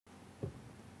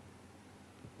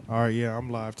All right, yeah, I'm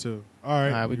live too. All right.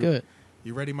 All right, we good.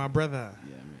 You ready, my brother?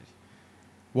 Yeah, I'm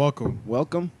ready.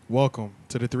 Welcome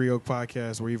to the Three Oak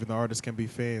Podcast, where even the artists can be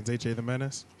fans. AJ the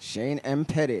Menace. Shane M.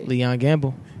 Petty. Liion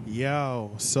Gamble.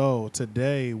 Yo, so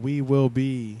today we will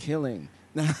be Killing.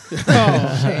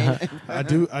 Oh, I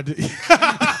do.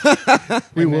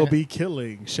 We will be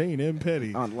killing Shane M.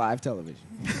 Petty. On live television.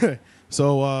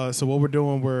 So what we're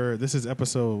doing? This is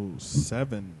episode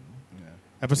 7. Yeah.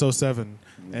 Episode 7.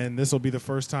 And this will be the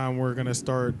first time we're going to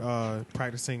start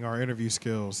practicing our interview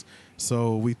skills.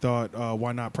 So we thought,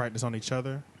 why not practice on each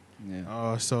other?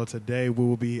 Yeah. So today we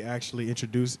will be actually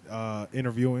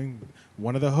interviewing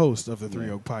one of the hosts of the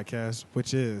Three Oak Podcast,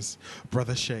 which is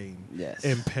Brother Shane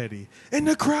M. Petty. And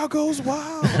the crowd goes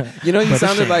wild. You know, you Brother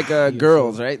sounded Shane. like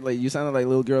girls, right? Like you sounded like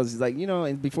little girls. He's like, you know,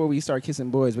 and before we start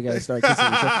kissing boys, we got to start kissing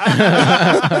each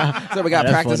other. So we got to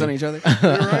practice funny. on each other.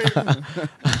 Right?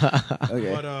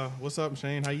 Okay. But what's up,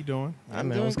 Shane? How you doing? I'm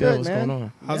man, doing what's good, What's man. going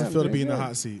on? How's Yeah, it feel to I'm be in the doing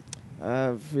hot seat?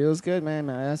 Feels good, man.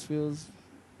 My ass feels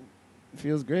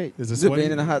great. Is it Just sweaty?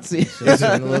 being in a hot seat. Is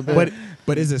it a little bit?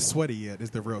 But is it sweaty yet?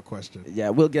 Is the real question. Yeah,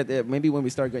 we'll get there. Maybe when we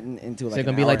start getting into Is like it gonna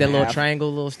an be hour like that and a little half. triangle,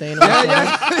 little stain on Yeah,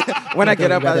 it? yeah. When I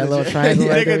get up got out that of the little gym. triangle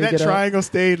right there. Nigga, you that get up. triangle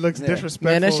stain looks Yeah.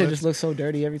 disrespectful. Man, that shit just looks so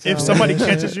dirty every time. If somebody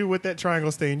catches you with that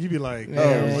triangle stain, you'd be like,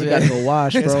 Man, Oh, you gotta go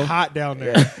wash, it's bro. hot down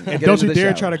there. Yeah. And Get don't into you the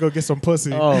dare shower. try to go get some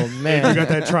pussy. Oh If you man, got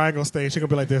that triangle stain, she gonna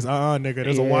be like this. Nigga,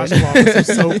 there's a Yeah. washcloth with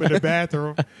some soap in the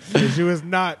bathroom. Because you is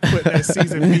not putting that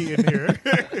seasoned meat in here.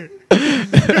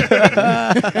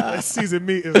 That seasoned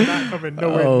meat is not coming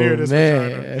nowhere near this man,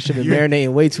 vagina. that should have been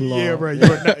marinating way too long. Yeah, bro,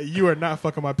 you are not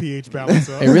fucking my pH balance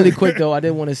up. And really quick though, I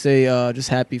did want to say just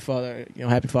happy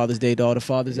Father's Day to all the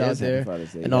fathers Yes, out happy there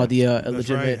Father's Day, and yeah. all the right.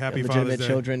 illegitimate, Happy Father's Day.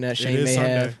 children that It Shane is may Sunday.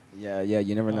 have. Yeah,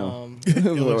 you never know.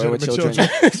 Illegitimate What children.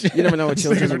 You never know what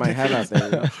children you might have out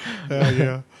there. You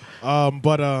know?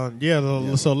 Hell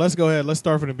yeah. So let's go ahead. Let's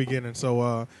start from the beginning.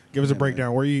 So give us a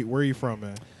breakdown. Where are you from,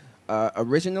 man?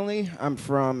 Originally, I'm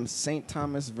from St.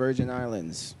 Thomas, Virgin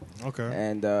Islands. Okay.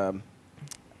 And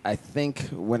I think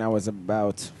when I was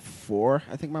about 4,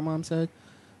 I think my mom said,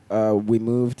 we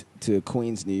moved to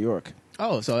Queens, New York.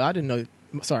 Oh, so I didn't know.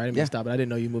 Sorry, I didn't mean Yeah. to stop, but I didn't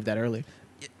know you moved that early.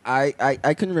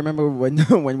 I couldn't remember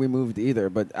when we moved either,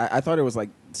 but I thought it was like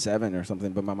 7 or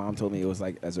something, but my mom told me it was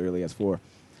like as early as 4.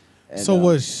 And, So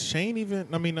was Shane even?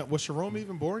 I mean, was Sharon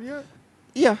even born yet?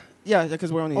 Yeah,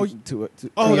 because we're only two.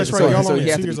 Oh, that's so, right. Y'all so only he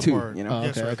had 2 to years be 2, apart. you know? Oh,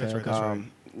 That's okay, right. That's okay. right. That's right.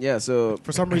 Yeah, so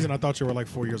For some reason, I thought you were like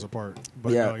 4 years apart,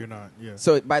 but Yeah. no, you're not. Yeah.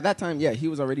 So by that time, yeah, he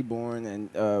was already born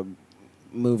and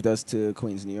moved us to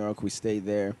Queens, New York. We stayed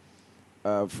there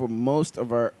for most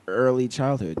of our early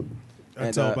childhood.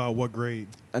 Until And, about what grade?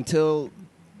 Until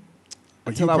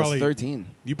But I you was probably- 13.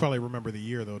 You probably remember the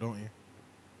year though, don't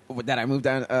you? That I moved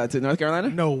down to North Carolina?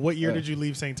 No. What year did you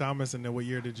leave St. Thomas, and then what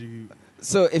year did you?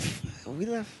 So if we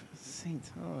left St.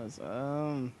 Thomas,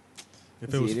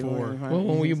 If it was 4. Well,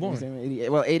 when were you born? 88.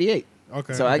 Well, 88.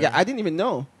 Okay. So I didn't even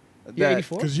know. You're that-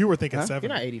 84? because you were thinking Huh? 7.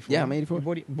 You're not 84. Yeah, I'm 84.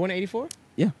 You're born in 84?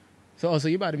 Yeah. So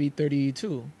you're about to be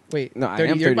 32. Wait, No, I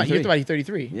 30, am you're about 33. to be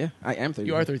 33. Yeah, I am 30.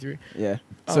 You are 33. Yeah.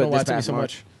 I don't know why this it took me past so March.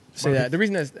 much to say that. The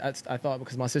reason is I thought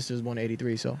because my sister was born in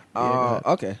 83, so. yeah, go ahead.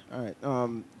 Okay. All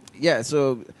right. Yeah,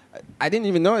 so I didn't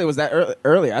even know it was that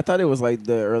early. I thought it was like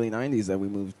the early 90s that we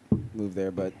moved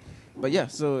there, but yeah,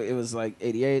 so it was like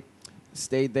 88,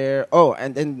 stayed there. Oh,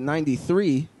 and then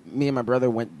 93, me and my brother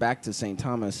went back to St.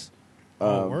 Thomas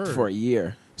word. for a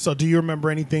year. So do you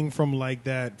remember anything from like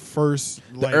that first,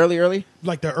 The early?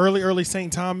 like the early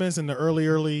St. Thomas and the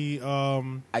early?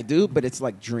 I do, but it's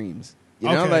like dreams. You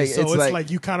know, okay, like so it's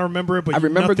like you kind of remember it, but I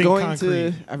remember nothing going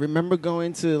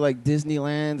concrete. to like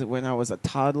Disneyland when I was a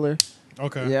toddler.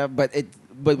 Okay. Yeah, but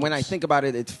when I think about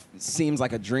it, it seems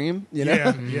like a dream. You know?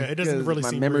 Yeah, it doesn't 'Cause really my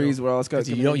seem memories real. were all Because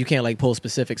you can't like pull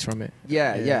specifics from it.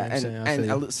 Yeah, Yeah, I'm and saying, I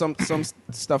feel you. some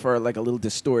stuff are like a little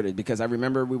distorted because I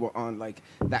remember we were on like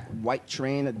that white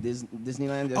train at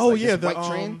Disneyland. There's, Oh, like, yeah, this the, white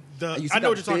train. the- You see I know that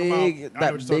what you're talking about. big- I know That what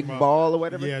you're talking big about. ball or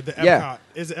whatever. Yeah, the Epcot. Yeah,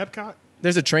 Is it Epcot?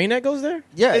 There's a train that goes there?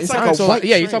 yeah, It's it's, like like, a a white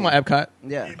yeah, you're train. talking about Epcot.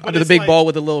 Yeah, But Under the it's big like- ball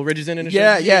with the little ridges in it and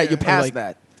yeah, shit? yeah. Yeah. You pass Like-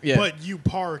 that. Yeah. But you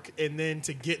park, and then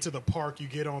to get to the park, you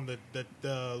get on the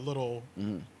little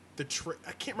I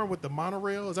can't remember what the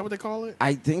monorail is. That what they call it?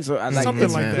 I think so. Something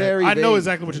it's like that. very I know vague.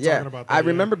 exactly what you're Yeah. talking about, though, I yeah.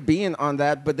 remember being on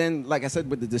that, but then, like I said,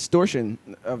 with the distortion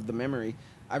of the memory,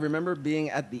 I remember being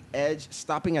at the edge,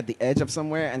 stopping at the edge of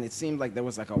somewhere, and it seemed like there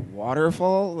was like a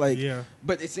waterfall. Like, Yeah.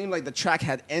 But it seemed like the track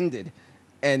had ended,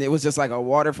 and it was just like a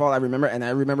waterfall. I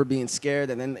remember being scared,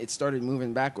 and then it started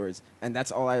moving backwards, and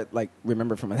that's all I like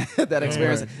remember from that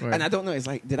experience. right. And I don't know. It's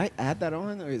like, did I add that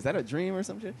on, or is that a dream or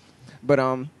something? But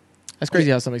That's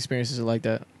crazy how some experiences are like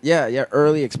that. Yeah,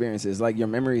 early experiences. Like, your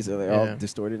memories are all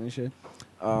distorted and shit.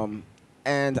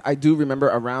 And I do remember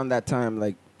around that time,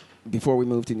 like, before we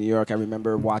moved to New York, I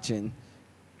remember watching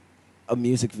a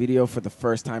music video for the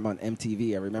first time on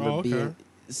MTV. I remember being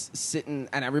sitting,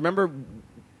 and I remember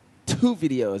two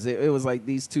videos. It was like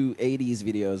these two 80s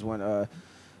videos.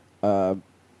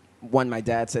 One my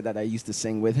dad said that I used to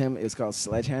sing with him. It was called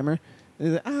Sledgehammer.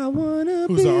 Like, I wanna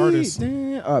Who's the artist?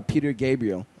 Peter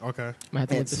Gabriel. Okay.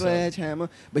 And Sledgehammer.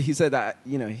 But he said that,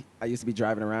 I used to be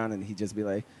driving around and he'd just be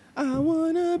like, I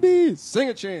wanna be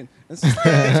Sing-a-Chin.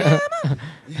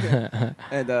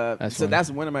 And that's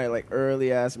one of my like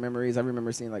early ass memories. I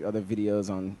remember seeing like other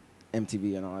videos on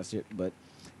MTV and all that shit. But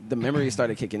the memories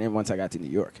started kicking in once I got to New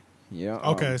York. Yeah.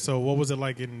 Okay, so what was it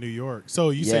like in New York? So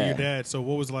you said your dad. So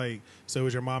what was like? So it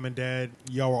was your mom and dad?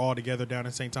 Y'all were all together down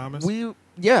in St. Thomas? Okay.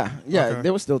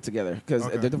 They were still together because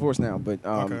they're divorced now.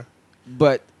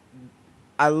 But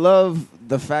I love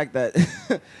the fact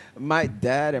that my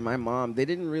dad and my mom they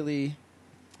didn't really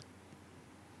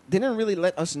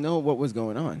let us know what was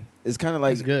going on. It's kind of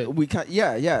like good.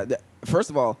 First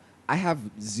of all, I have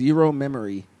zero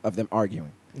memory of them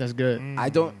arguing. That's good. I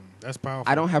don't. That's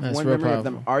powerful. I don't have one memory powerful. of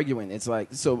them arguing. It's like,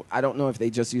 so I don't know if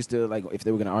they just used to, like, if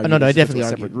they were going to argue. No, they definitely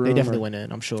argued. They definitely went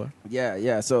in, I'm sure.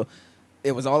 Yeah. So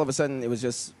it was all of a sudden, it was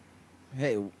just,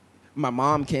 hey, my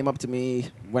mom came up to me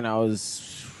when I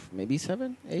was maybe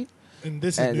 7, 8. And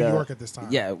this is New York at this time?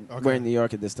 Yeah, we're in New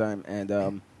York at this time.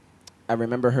 And I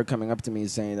remember her coming up to me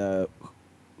saying,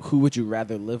 who would you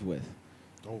rather live with?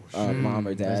 Oh, shit. Mom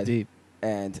or dad? That's deep.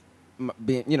 And,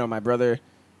 my brother...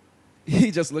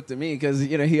 He just looked at me because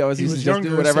he always used to just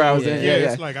do whatever I was in. Yeah,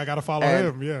 it's like I gotta follow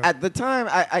him. Yeah. At the time,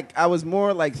 I was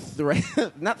more like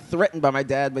not threatened by my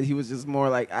dad, but he was just more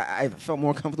like I felt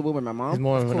more comfortable with my mom. He's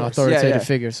more of an authoritative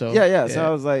figure. So yeah. So I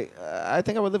was like, I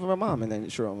think I would live with my mom, and then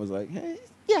Sharon was like, hey,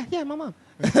 yeah, my mom,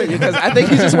 because I think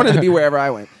he just wanted to be wherever I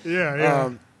went.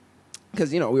 Yeah.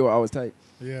 Because we were always tight.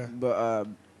 Yeah.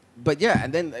 But yeah,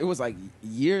 and then it was like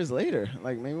years later,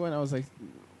 like maybe when I was like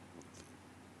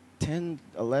 10,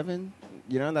 11,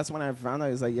 that's when I found out.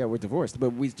 It was like, we're divorced,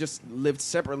 but we just lived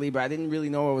separately, but I didn't really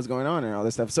know what was going on and all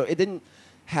this stuff. So it didn't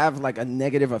have like a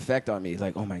negative effect on me.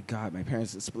 Like, oh my God, my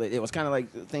parents split. It was kind of like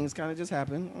things kind of just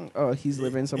happened. Oh, he's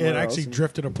living somewhere else. It actually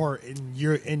drifted apart in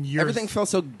your everything felt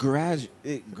so gradual.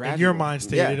 In your mind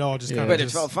state, it all just kind of. But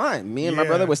it felt fine. Me and my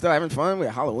brother were still having fun. We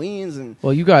had Halloweens and.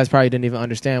 Well, you guys probably didn't even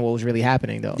understand what was really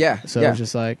happening, though. Yeah. So it was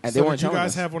just like. And so did you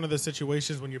guys have one of the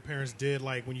situations when your parents did,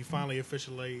 like, when you finally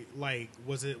officially, like,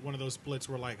 was it one of those splits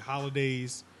where like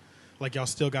holidays? Like, y'all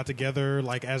still got together,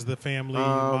 like, as the family,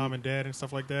 mom and dad and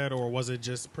stuff like that? Or was it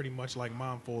just pretty much like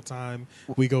mom full-time,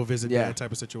 we go visit dad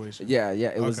type of situation? Yeah.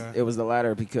 It was the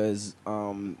latter because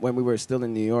when we were still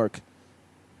in New York,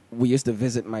 we used to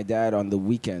visit my dad on the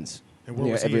weekends. And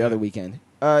where was he every other weekend.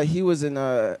 He was in,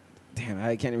 I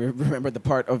can't even remember the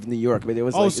part of New York, but it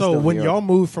was so when y'all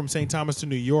moved from St. Thomas to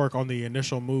New York on the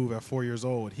initial move at 4 years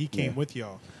old, he came with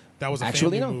y'all. That was a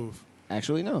family move.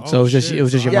 Actually, no. So it was just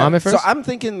your mom at first? So I'm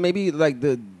thinking maybe like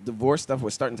the divorce stuff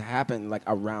was starting to happen like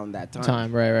around that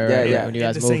time. Right. Yeah. When you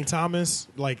guys moved. St.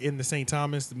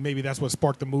 Thomas, maybe that's what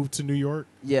sparked the move to New York?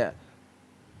 Yeah.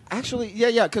 Actually,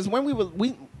 yeah, because when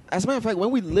as a matter of fact,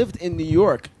 when we lived in New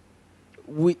York,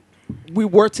 we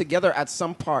were together at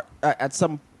some part,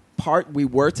 we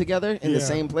were together in the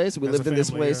same place. We lived in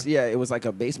this place. Yeah, it was like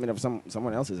a basement of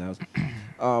someone else's house.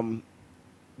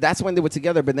 That's when they were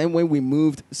together. But then when we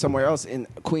moved somewhere else in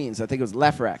Queens, I think it was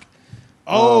Lefrak.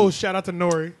 Shout out to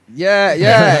Nori.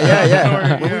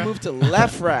 Yeah. When we moved to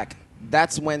Lefrak,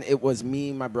 that's when it was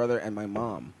me, my brother, and my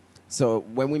mom. So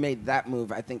when we made that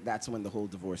move, I think that's when the whole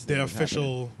divorce thing was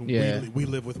official, we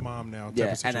live with mom now type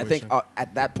of situation. And I think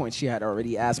at that point she had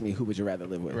already asked me, who would you rather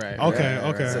live with? Right.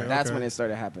 Okay. So that's when it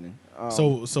started happening.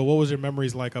 So what was your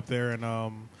memories like up there? And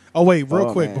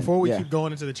real quick, before we keep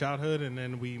going into the childhood and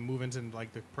then we move into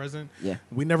like the present,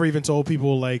 we never even told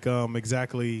people like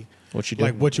exactly what you do,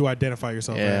 like what you identify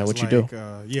yourself as. Yeah, what you do.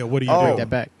 What do you do? Take that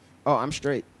back. Oh, I'm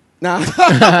straight. Nah.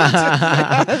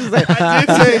 I did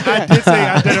say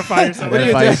identify yourself.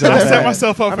 I set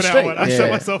myself up for that one. I set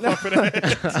myself up for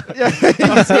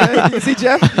that. You see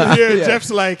Jeff? Yeah, Jeff's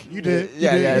like, you did.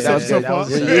 Yeah, that was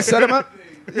good. You set him up?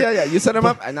 Yeah, you set him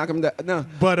up, I knock him down. No.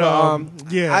 But, I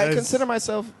consider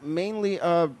myself mainly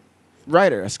a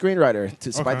writer, a screenwriter,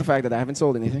 despite the fact that I haven't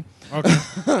sold anything. Okay.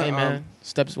 Hey, man.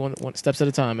 Steps at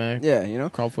a time, man. Yeah,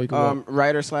 Crawl before you can walk.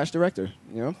 Writer / director,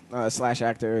 /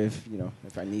 actor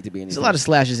if I need to be anything. There's a lot of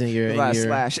slashes in your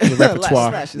repertoire.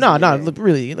 Slashes look,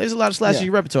 really, there's a lot of slashes in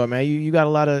your repertoire, man. You got a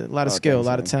lot of skill, a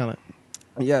lot of talent.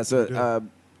 Yeah, so,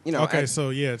 Okay,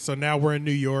 so now we're in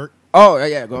New York. Oh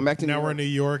yeah, going back to Now New we're York. in New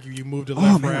York. You moved to Oh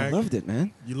Left man, I Rack. loved it,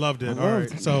 man. You loved it. I All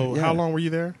loved right. it. So Yeah. how long were you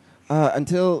there?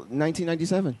 Until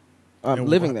 1997. And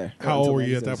Living there. How until old were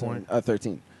you at that 1997.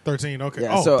 13. 13. Okay.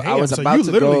 Yeah, Oh, so damn. I was so about you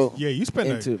to literally, go yeah, you spent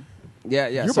into. Yeah.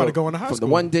 You're so about to go into high from school.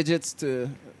 the one digits to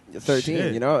 13.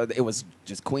 Shit. You know, it was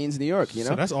just Queens, New York. You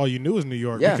know, So that's all you knew is New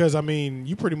York. Yeah. Because I mean,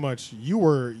 you pretty much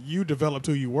you developed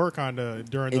who you were kind of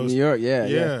during in those. New York. Yeah.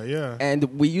 Yeah. And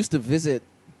we used to visit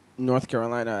North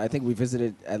Carolina. I think we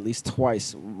visited at least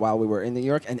twice while we were in New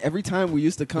York. And every time we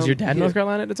used to come. Was your dad in here- North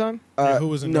Carolina at the time? Yeah, who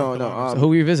was in no, North no. Carolina? So who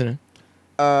were you visiting?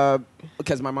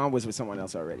 Because my mom was with someone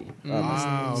else already.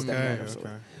 Ah, my okay. stepdad, so-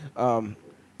 Okay.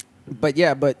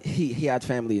 But he had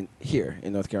family here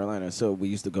in North Carolina, so we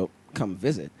used to come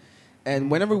visit.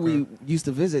 And whenever we used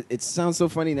to visit, it sounds so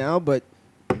funny now, but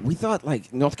we thought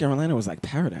like North Carolina was like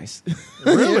paradise.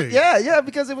 Really? yeah,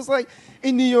 because it was like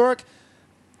in New York,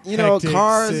 you know, Hectic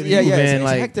cars, city. it's Man,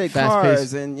 like, hectic fast-paced.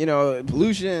 cars, and you know,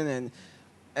 pollution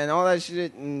and all that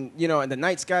shit, and you know, and the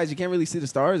night skies, you can't really see the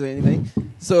stars or anything.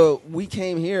 So we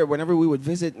came here whenever we would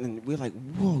visit, and we were like,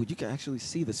 whoa, you can actually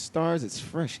see the stars. It's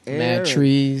fresh air. Mad and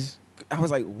trees. I was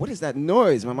like, what is that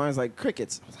noise? My mind's like,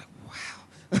 crickets. I was like,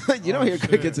 wow. You don't hear shit.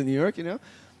 crickets in New York, you know?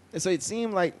 And so it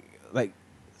seemed like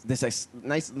this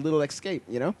nice little escape,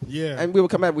 you know? Yeah. And we would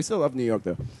come back. We still love New York,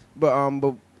 though.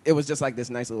 But it was just like this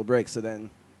nice little break. So then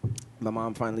my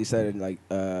mom finally said in like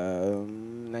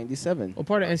 97. What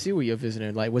part of NC were you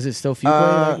visiting? Like, was it still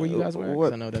Fuquay, like, where you guys were? 'Cause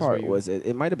What I know that's part where you was it?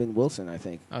 It might have been Wilson, I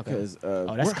think. Okay. 'Cause,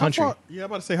 Oh, that's How country. far- yeah, I'm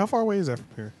about to say, how far away is that from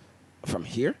here? from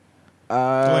here?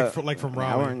 Like from an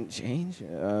hour Raleigh. and change.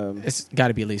 It's got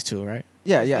to be at least 2, right?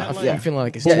 Yeah. not like- yeah. I'm feeling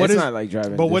like it's. Yeah, what it's is- not like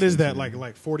driving. But what is distance, that you know?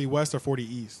 like 40 West or 40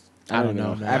 East? I don't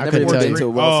know, man. I've I never couldn't tell been you. to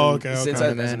Wilson Oh, okay, since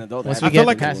okay. as an adult. Once I we feel get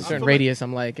like- past a I certain feel radius,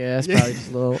 I'm like, yeah, that's Yeah. probably just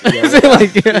a little. Yeah, because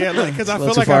I It's a feel little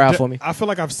like too far out for me. I feel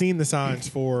like I've seen the signs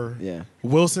for Yeah.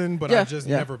 Wilson, but Yeah, I've just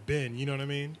yeah. never been. You know what I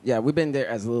mean? Yeah, we've been there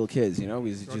as little kids. You know, we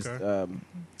used to just Okay.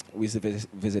 we used to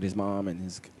visit his mom and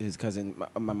his cousin.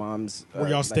 My mom's. Were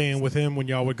y'all staying with him when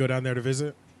y'all would go down there to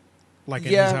visit? Like in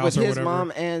his Yeah, house with or his whatever?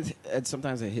 mom and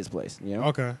sometimes at his place. You know.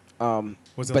 Okay.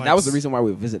 Was it But like that was the reason why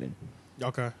we were visiting.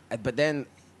 Okay. But then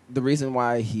the reason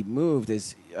why he moved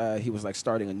is he was like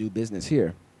starting a new business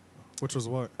here, Which was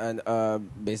what? and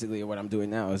basically what I'm doing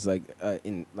now is like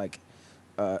in like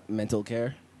mental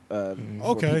care. For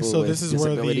Okay, people so with this is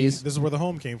disabilities. where the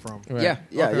home came from. Right. Yeah,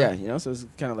 Okay. yeah. You know, so it's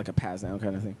kind of like a pass down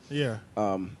kind of thing. Yeah.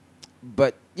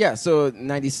 But yeah, so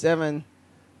 97,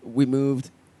 we moved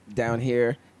down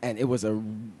here, and it was a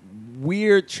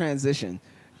weird transition,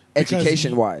 Because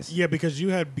education wise. Yeah, because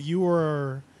you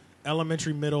were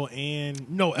elementary, middle,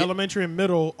 elementary and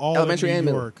middle, all Elementary in and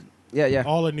New middle. York. Yeah, yeah,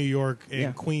 All in New York and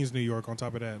Yeah. Queens, New York. On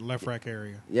top of that, Left Rack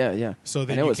area. yeah. So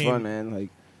then And it you was came, fun, man. Like,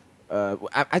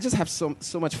 I just have so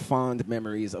much fond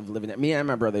memories of living there. Me and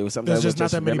my brother, it was something There's that just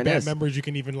not that many reminisce. bad memories you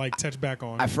can even like touch back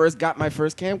on. I first got my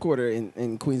first camcorder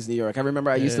in Queens, New York. I remember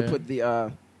I used to Yeah. put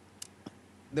the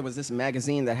there was this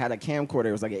magazine that had a camcorder.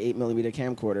 It was like an 8mm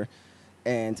camcorder,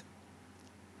 and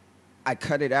I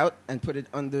cut it out and put it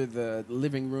under the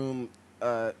living room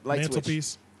light switch.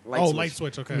 Mantelpiece. Light Light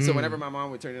switch. Okay. So whenever my mom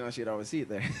would turn it on, she'd always see it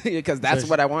there because that's So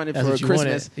what I wanted That's for what you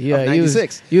Christmas wanted. Yeah, of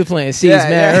 '96. you were planting seeds Yeah,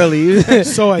 mad yeah. early.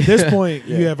 So at this point,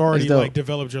 you Yeah. have already That's dope. like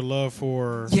developed your love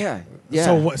for. Yeah.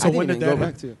 So what? So I when didn't did even that?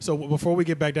 go back to? So before we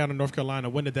get back down to North Carolina,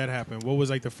 when did that happen? What was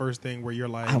like the first thing where you're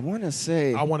like, I want to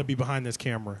say. I want to be behind this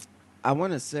camera? I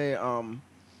want to say.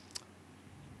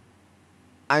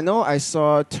 I know I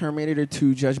saw Terminator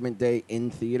 2: Judgment Day in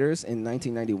theaters in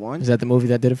 1991. Is that the movie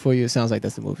that did it for you? It sounds like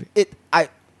that's the movie.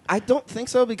 I don't think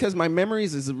so because my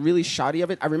memories is really shoddy of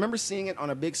it. I remember seeing it on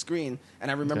a big screen, and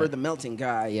I remember Okay. the melting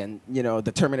guy and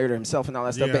the Terminator himself and all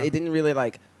that stuff. Yeah. But it didn't really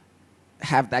like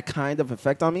have that kind of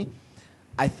effect on me.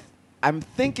 I'm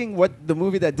thinking what the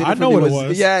movie that did I it for know me what it was.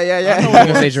 was. Yeah. I know I what was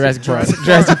gonna say Jurassic Park.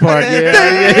 Jurassic Park.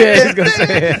 Yeah. He's gonna say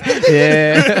it.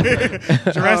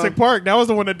 Yeah. Jurassic Park. That was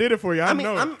the one that did it for you. I I mean,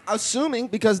 know. I'm assuming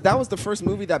because that was the first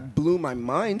movie that blew my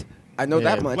mind. I know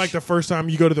Yeah. that much. like the first time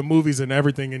you go to the movies and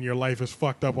everything in your life is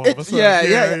fucked up all of a sudden.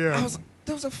 yeah. I was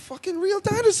there was a fucking real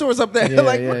dinosaurs up there. Yeah,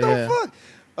 like yeah, what the yeah. fuck?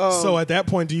 So at that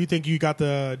point, do you think you got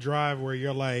the drive where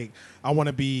you're like, I want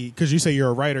to be, because you say you're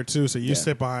a writer too, so you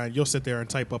Yeah. you'll sit there and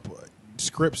type up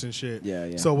scripts and shit.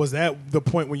 Yeah. So was that the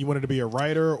point when you wanted to be a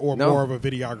writer or No. more of a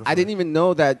videographer? I didn't even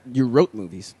know that you wrote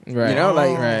movies. Right. You know,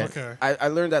 like Right. Okay. I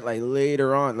learned that like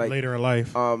later on, like Later in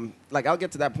life. like I'll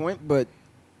get to that point, but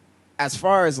as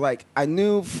far as like I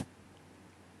knew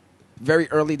very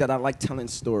early that I like telling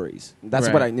stories. That's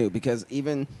Right. what I knew because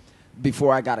even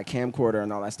before I got a camcorder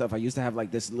and all that stuff, I used to have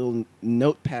like this little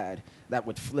notepad that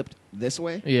would flip this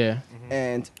way. Yeah.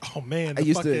 And Oh man, I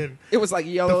used to. It was like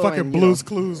the yellow. fucking and, Blue's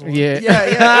Clues one. Yeah. Yeah,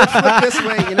 it would flip this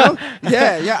way, you know.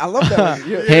 Yeah, I love that one.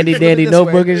 Yeah, Handy flip it dandy this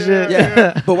notebook way. and shit.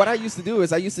 Yeah, but what I used to do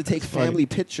is I used to take funny. family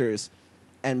pictures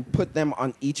and put them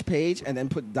on each page, and then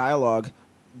put dialogue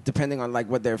depending on like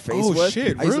what their face Oh, was.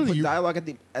 shit, I used really? to put dialogue at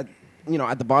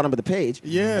the bottom of the page.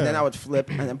 Yeah. and then I would flip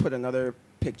and then put another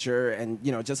picture and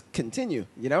just continue.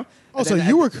 Oh, And so then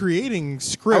you at- were creating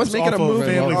scripts I was making off a of movie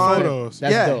family on- photos.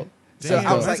 That's Yeah. dope. So That's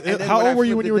I was dope. like, and then how when I old were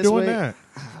you flipped when you were it this doing way- that?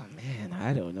 Oh man,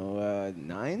 I don't know,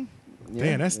 9. Yeah,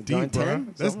 Damn, that's going deep, bro. 10,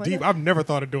 That's something like deep. that. I've never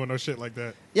thought of doing no shit like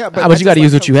that. Yeah, But I you just got to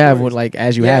use like what you telling have stories. when, like,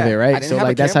 as you have it, I right? didn't So have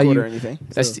like a that's how camcorder you. or anything,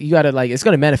 That's so- you got to like it's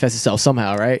gonna manifest itself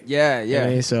somehow, right? Yeah. You know what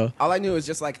I mean? So All I knew is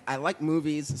just like I like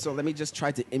movies, so let me just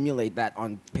try to emulate that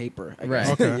on paper. I Right.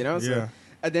 guess. Okay, So, yeah.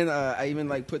 and then I even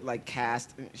like put like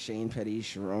cast Shane Petty,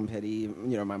 Sharon Petty,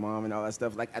 my mom and all that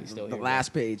stuff like at still the here,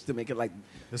 last page to make it like.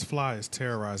 This fly is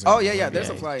terrorizing. Oh me, yeah, bro. there's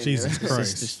Yeah. a fly. In Jesus there. it's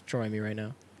Christ. just destroying me right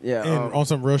now. Yeah. And on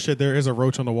some real shit, there is a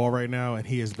roach on the wall right now, and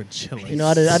he has been chilling. You know,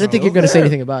 I didn't think you were gonna say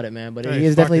anything about it, man, but Hey, he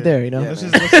is fuck definitely it. there. You know, Yeah, Let's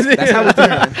man. just, That's how we do it.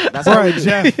 Man. That's how bro, we do it.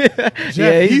 Jeff.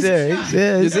 yeah, he's there. He's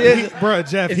there. You see it? Bro,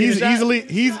 Jeff, Is he he's in the shot? easily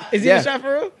he's. Is he Yeah. in the shot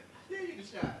for real?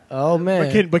 Oh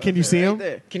man, But can you see Right him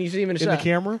there. can you see him in the in the shot?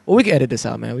 camera? Well, we can edit this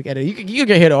out, man. We can edit. You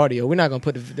can hear the audio. We're not gonna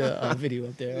put the video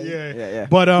up there. Yeah.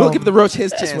 But we'll give the roach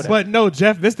his chance. But no,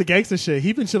 Jeff, this the gangster shit.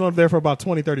 He been chilling up there for about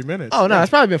 20, 30 minutes. Oh no, it's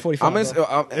probably been 45. I'm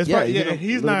bro. It's yeah, probably, you yeah, know,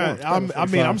 he's little not. more. I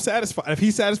mean, I'm satisfied. If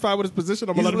he's satisfied with his position,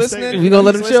 I'm gonna He's let him stay. listening. We gonna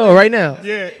let him chill right now.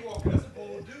 Yeah.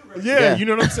 Yeah. You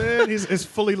know what I'm saying? It's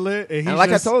fully lit. And, he's And like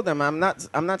just, I told them, I'm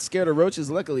not scared of roaches.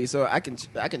 Luckily, so I can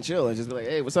chill and just be like,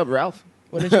 hey, what's up, Ralph?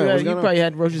 What did you? What's You going on? probably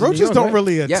had roaches. in New roaches York, don't right?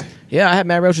 really. Yeah. Yeah, I had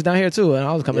mad roaches down here too, and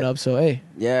I was coming Yeah. up. So hey,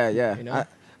 Yeah. You know?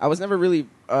 I was never really.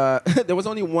 There was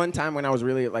only one time when I was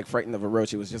really like frightened of a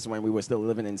roach. It was just when we were still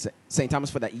living in St. Thomas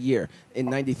for that year in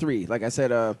 '93. Like I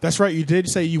said, That's right. You did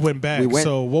say you went back. We went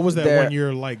so what was that there. 1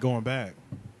 year like going back?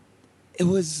 it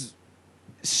was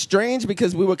strange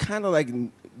because we were kind of like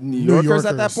New Yorkers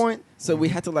at that Yorkers. point, so we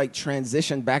had to like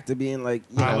transition back to being like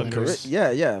Islanders.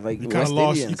 like You kind of West lost.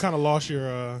 Indians. You kind of lost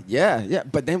your. Yeah,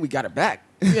 but then we got it back.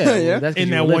 yeah, well, that's 'cause In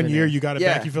you that were 1 living year, there. you got it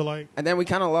Yeah. back. You feel like. And then we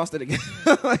kind of lost it again.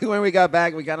 Like when we got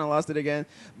back, we kind of lost it again.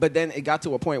 But then it got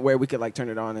to a point where we could like turn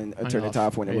it on and turn it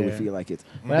off whenever we Yeah. feel like it.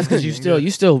 Well, that's because you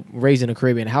still raised in a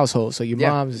Caribbean household, so your Yeah.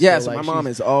 mom's Yeah, still, so like, my mom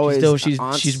she's- is always she's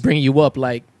aunts. bringing you up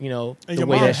like And the your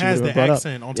way mom that she has was the brought up.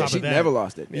 accent on Yeah, top she of that. never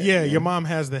lost it. Yeah, your mom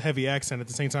has the heavy accent at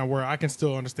the same time, where I can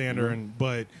still understand her,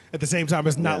 but at the same time,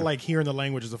 it's not Yeah. like hearing the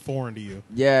language is a foreign to you.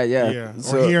 Yeah. Yeah,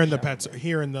 So, or hearing the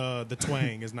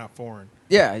twang is not foreign.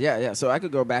 yeah. So I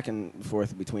could go back and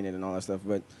forth between it and all that stuff.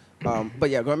 But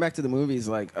yeah, going back to the movies,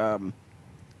 like,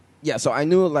 yeah. So I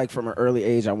knew like from an early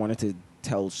age I wanted to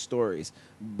tell stories,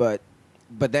 but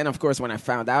then of course when I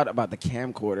found out about the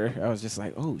camcorder, I was just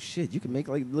like, oh shit, you can make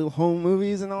like little home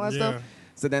movies and all that Yeah. stuff.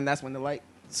 So then that's when the light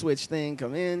switch thing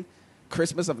come in.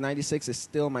 Christmas of '96 is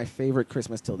still my favorite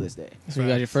Christmas till this day. So you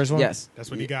got your first one. Yes, That's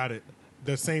when you got it.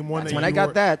 The same one. That's that when you I got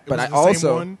were- that, it but was I the same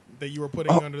also- one that you were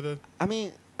putting Oh. under the. I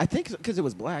mean, I think because it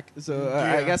was black, so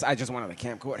Yeah. I guess I just wanted a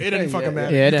camcorder. It didn't fucking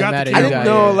matter. Yeah, it You didn't got the matter. I camera. didn't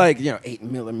got know it. like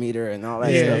 8mm and all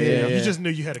that Yeah, stuff. yeah, you know? You just knew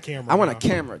you had a camera. I want a now.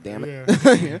 camera, damn it.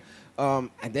 Yeah.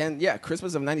 And then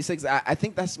Christmas of '96. I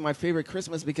think that's my favorite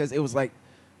Christmas because it was like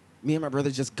me and my brother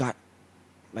just got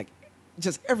like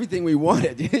just everything we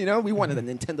wanted. You know, we wanted a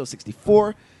Nintendo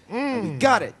 64, and we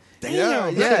got it. Damn, You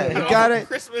know? that's Yeah, a we good got it.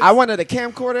 Christmas. I wanted a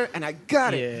camcorder, and I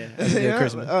got it. Yeah, that's a good You know?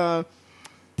 Christmas.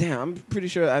 Damn, I'm pretty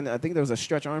sure. I think there was a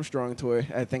Stretch Armstrong toy.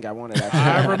 I think I wanted. Actually.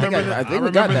 I remember that. I think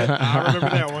we got that. I remember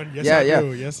that one. Yes, Yeah, I yeah.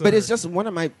 do. Yes, sir. But it's just one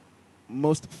of my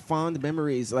most fond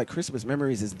memories, like Christmas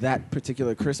memories, is that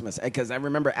particular Christmas. Because I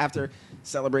remember after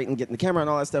celebrating, getting the camera and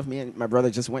all that stuff, me and my brother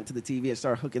just went to the TV and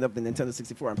started hooking up the Nintendo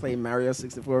 64 and playing Mario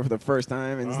 64 for the first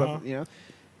time and stuff. You know,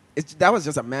 that was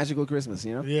just a magical Christmas.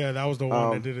 You know. Yeah, that was the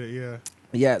one that did it. Yeah.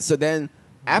 Yeah. So then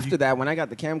after that, when I got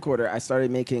the camcorder, I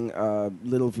started making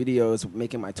little videos,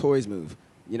 making my toys move.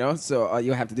 You know, so all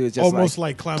you have to do is just Almost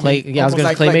like clown. Play- yeah, I was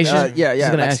almost gonna claymation. yeah, I was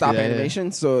yeah, gonna like ask you stop that, yeah.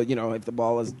 animation. So you know, if the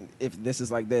ball is, if this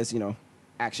is like this, you know,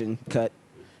 action cut.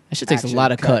 That shit takes a Action,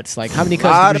 lot of cut. cuts. Like how many A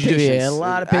cuts lot of did you do? patience. Yeah, a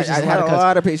lot of patience. I a had lot of a cuts.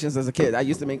 lot of patience as a kid. I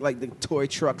used to make like the toy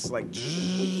trucks, like.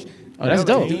 Oh, that's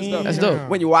dope. do stuff. That's dope.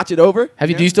 When you watch it over, Have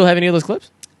you? know? Do you still have any of those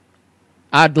clips?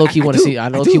 I'd low key I want to do. see. I I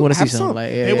low key do. want to see I have some. some.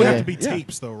 Like, yeah, They would yeah. have to be Yeah.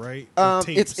 tapes, though, right?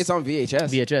 Tapes. It's on VHS.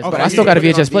 VHS. Okay. I still got a put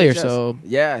it on VHS player, VHS. so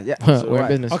yeah. Huh, So we're in do I.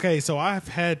 business. Okay, so I've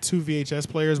had 2 VHS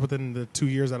players within the 2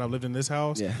 years that I've lived in this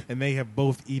house, Yeah. and they have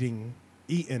both eaten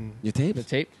Your the tapes?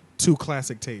 tape. 2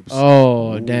 classic tapes.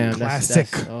 Oh damn! Classic.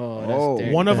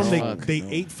 One of them they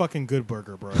ate fucking Good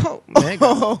Burger, bro.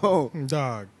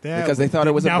 Dog, because they thought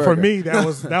it was a burger. Now for me, that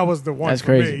was the one. That's for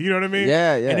crazy. Me, you know what I mean?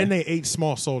 Yeah, yeah. And then they ate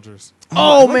Small Soldiers.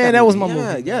 Oh man, that was my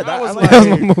movie. Yeah, that was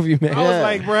my movie, man. I was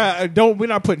like, bro, we're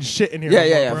not putting shit in here.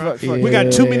 Yeah. We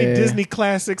got too many Disney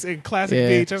classics and classic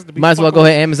VHS to be. Might as well go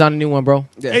ahead and Amazon a new one, bro.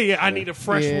 Yeah. Hey, I need a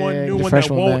fresh one, new one that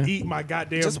won't eat my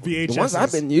goddamn VHS. The ones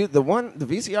I've been using, the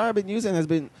VCR I've been using has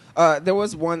been. There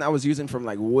was one I was using from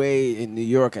like way in New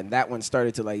York, and that one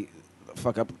started to like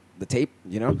fuck up the tape,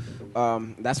 you know.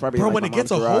 That's probably bro. Like when it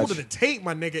gets a hold of the tape,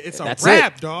 my nigga, it's That's a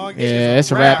wrap, it. dog. Yeah,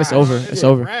 it's a wrap. It's over. It's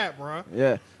over. Wrap, bro.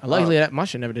 Yeah. Luckily, my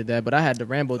shit never did that, but I had the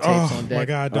Rambo tapes on deck. Oh my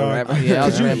god, dog! Yeah,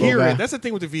 Because you Rambo hear guy. it. That's the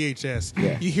thing with the VHS.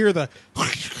 Yeah. You hear the,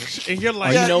 and you're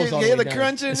like, you know it's all hear the the way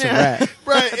crunching. It's a wrap.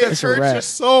 bro, it It's a hurts wrap. your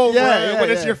soul, Yeah, bro. When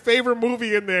it's yeah. your favorite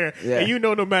movie in there, Yeah. and you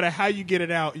know no matter how you get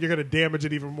it out, you're gonna damage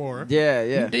it even more. Yeah.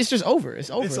 It's just over. It's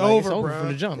over. It's Like, over, it's over bro. from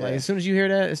the jump. Like Yeah. as soon as you hear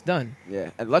that, it's done.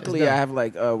 Yeah, and luckily It's I done. have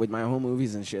like with my home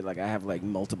movies and shit. Like I have like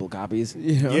multiple copies.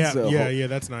 You know? Yeah, so yeah,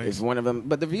 that's nice. It's one of them.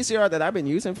 But the VCR that I've been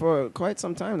using for quite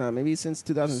some time now, maybe since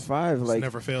 2005. It's Like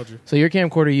never failed you. So your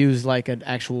camcorder used like an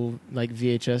actual like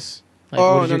VHS. Like,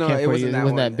 oh what did no, your it camcorder wasn't use? that It wasn't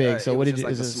one. that big. So it what was did you?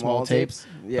 just Is like it the small tape? tapes?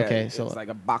 Yeah. Okay, it so- was like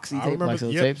a boxy I tape. remember Like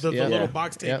those yep, tapes? the Yeah. little Yeah.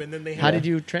 box tape, Yep. and then they had How did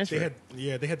you transfer?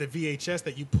 they had the VHS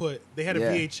that you put. They had a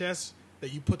Yeah. VHS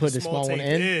that you put Put the small tape one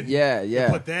in? in. Yeah, You yeah.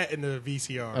 put that in the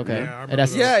VCR. Okay. Yeah, I And remember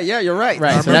that's- those. Yeah, you're right. Right,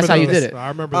 I so that's remember how you those. did it. I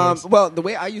remember those. Well, the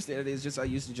way I used to edit is just I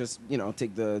used to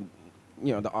take the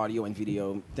the audio and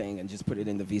video thing and just put it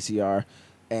in the VCR,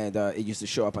 and it used to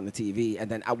show up on the TV. And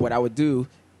then what I would do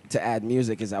to add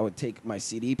music is I would take my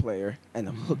CD player and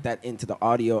hook that into the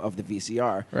audio of the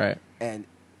VCR, Right. and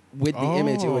with the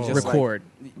image it would just Record.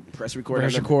 press record,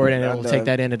 Press on the- record, and it on will the- take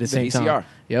that in at the same VCR. time.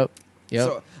 Yep.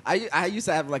 So I used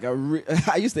to have like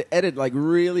I used to edit like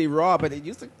really raw, but it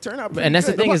used to turn out. And that's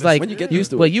the good. thing is like when you get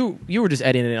used to well, it. you were just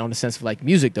editing it on the sense of like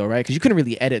music though, right? Because you couldn't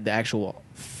really edit the actual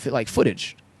like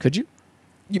footage, could you?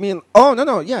 You mean? Oh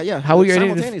no, yeah. How were you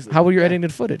editing? Simultaneously. How were you Yeah. editing the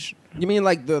footage? You mean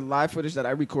like the live footage that I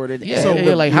recorded? Yeah, So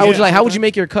yeah, like how would you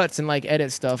make your cuts and like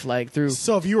edit stuff like through?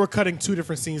 So if you were cutting 2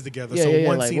 different scenes together, Yeah, so yeah,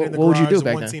 one like, scene what- in the what would garage you do and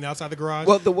back one then? scene outside the garage,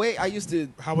 Well, the way I used to,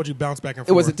 how would you bounce back and it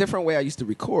forth? was a different way I used to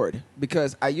record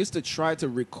because I used to try to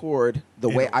record the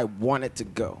way I want it to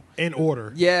go. in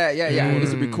order. Yeah. I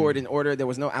used to record in order. There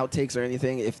was no outtakes or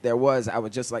anything. If there was, I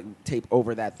would just like tape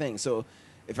over that thing. So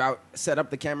if I set up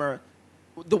the camera,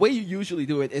 the way you usually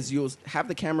do it is you'll have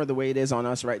the camera the way it is on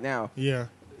us right now. Yeah.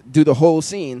 Do the whole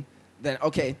scene. Then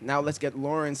okay, now let's get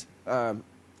Lauren's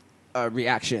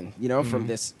reaction. from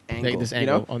this angle. This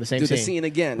angle on the same do the scene. scene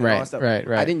again. And Right, all that stuff. right.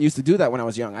 I didn't used to do that when I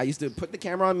was young. I used to put the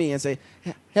camera on me and say,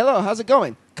 "Hello, how's it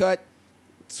going?" Cut.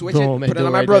 Switch Boom, it. and Put it do on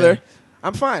it my right brother. there.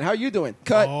 I'm fine. How are you doing?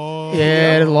 Cut. Oh.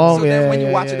 Yeah, the long. So then when you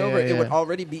yeah, watch yeah, it over, yeah, it would yeah.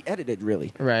 already be edited,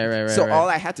 really. Right. So right. all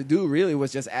I had to do really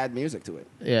was just add music to it.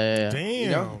 Yeah.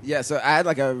 Damn. Yeah. So I had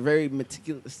like a very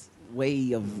meticulous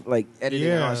way of like editing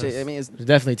and all that shit. I mean, it's It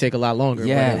definitely take a lot longer. but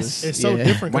Yes. it was- It's so yeah.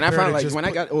 different. when I compared found to like just when I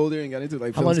put- got older and got into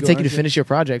like How long film did it school take you to and shit, finish your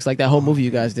projects? Like that whole movie you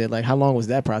guys did. Like how long was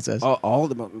that process? all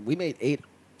the we made 8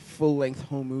 full-length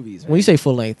home movies. When you say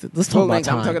full length, let's talk full about length,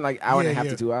 time. I'm talking like hour and a Yeah, half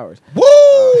yeah. to 2 hours. Woo!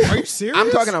 Are you serious?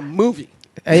 I'm talking a movie.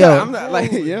 Hey, yo. I'm not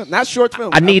like not short film.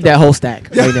 I need that whole stack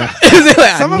right now.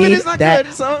 Some of it is not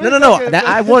good. Some of it No, is no. not good. That,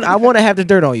 I want to have the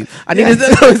dirt on you. I need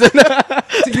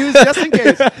to use just in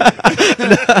case.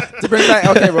 To bring back.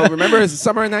 Okay, well, remember it's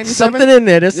summer of '97. something in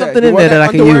there. There's something in there that I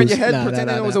can underwear use. in your head, Nah,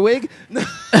 pretending nah, it was nah. a wig.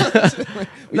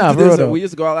 Nah, for real though. We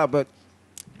used to go all out, but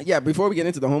yeah. Before we get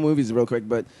into the home movies, real quick,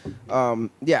 but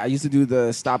yeah, I used to do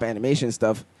the stop animation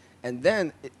stuff, and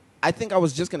then I think I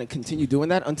was just gonna continue doing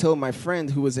that until my friend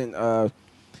who was in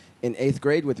 8th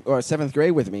grade or 7th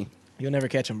grade with me. You'll never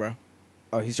catch him, bro.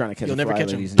 Oh, he's trying to catch You'll a never fly,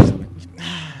 catch him. ladies and gentlemen.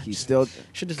 He's still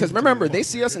Should just because listen to remember me. they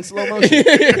see us in slow motion.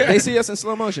 They see us in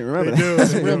slow motion. Remember They that? do.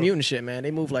 That's They some real do. mutant shit, man. They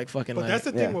move like fucking. But Like, that's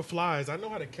the thing Yeah. with flies. I know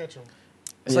how to catch them.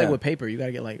 it's Yeah. like with paper. You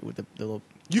gotta get like with the little.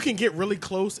 You can get really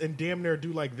close and damn near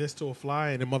do like this to a fly,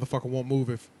 and the motherfucker won't move.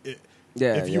 If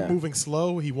Yeah, you're yeah. moving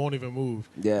slow, he won't even move.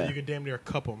 Yeah. And you can damn near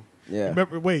cup him. Yeah.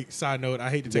 Remember? Wait. Side note.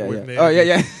 I hate to take Yeah, away yeah. from that. Oh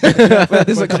yeah. But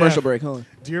this is a But commercial Jeff, break. Hold on.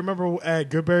 Do you remember at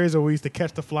Goodberry's where we used to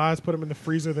catch the flies, put them in the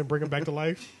freezer, then bring them back to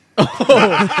life?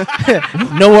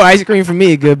 No more ice cream for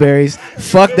me, good berries.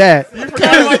 Fuck that. What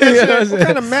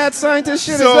kind of mad scientist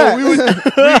shit is So that? we would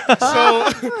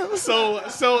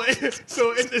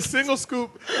so in the single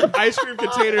scoop ice cream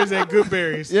containers at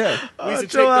Goodberry's. Yeah. We used to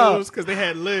chill take out. those because they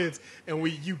had lids, and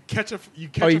you catch a you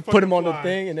fucking put 'em on the fly,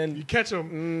 thing and then- you catch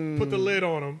them, put the lid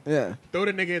on them, Yeah. throw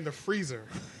the nigga in the freezer,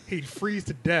 he'd freeze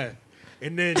to death,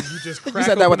 and then you just crack You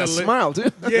said that open with a the lid. smile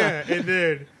too. Yeah, and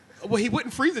then Well, he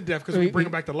wouldn't freeze to death because we bring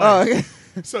him back to Oh, life.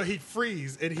 okay. So he'd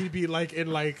freeze and he'd be like in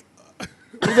like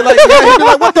He'd be like,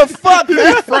 what the fuck,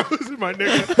 man? frozen, my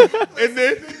nigga. And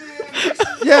then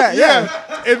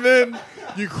Yeah. and then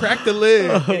you crack the lid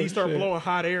and you start blowing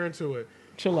hot air into it.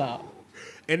 Chill out.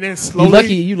 And then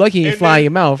slowly, You lucky you ain't fly in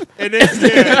your mouth. And then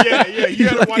you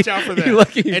gotta watch out for that. You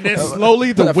lucky. And then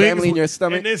slowly the Put a wings, family in your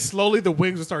stomach. and then slowly the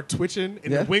wings would start twitching,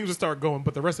 and Yeah. the wings would start going,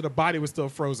 but the rest of the body was still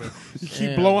frozen. You keep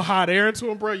Damn. blowing hot air into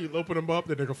them, bro. You open them up,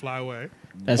 then they can fly away.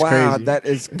 That's wow, crazy. that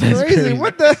is That's crazy. crazy.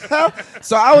 What the hell?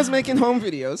 So I was making home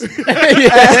videos,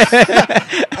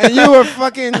 and you were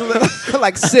fucking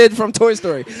like Sid from Toy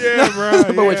Story. Yeah, bro.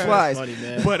 But with yeah. flies. funny,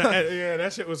 man. But yeah,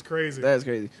 that shit was crazy. That is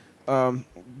crazy.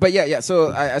 But yeah.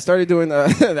 So I started doing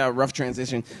that rough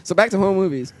transition. So back to home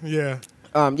movies. Yeah.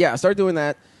 I started doing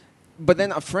that. But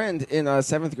then a friend in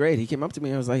 7th grade, he came up to me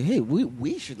and was like, "Hey,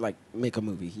 we should like make a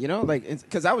movie, you know, like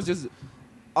because I was just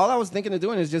all I was thinking of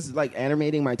doing is just like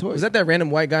animating my toys." Was that random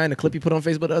white guy in the clip you put on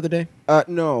Facebook the other day?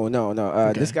 No.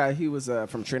 Okay. This guy, he was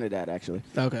from Trinidad actually.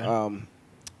 Okay.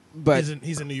 But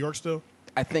He's in New York still.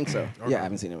 I think so. Okay. Yeah, I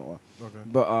haven't seen him in a while. Okay.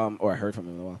 But or I heard from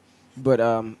him in a while.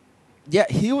 But yeah,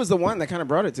 he was the one that kind of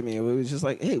brought it to me. It was just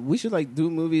like, hey, we should like do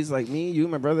movies like me, you,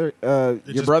 my brother, your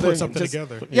just brother, put something just-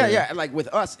 together. Yeah, like with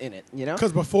us in it, you know.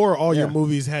 Because before, all your Yeah.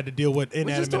 movies had to deal with It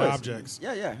was just inanimate toys. objects.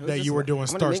 Yeah. It was that just you were like, doing I'm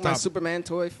gonna start make my stop. Superman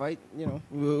toy fight, you know,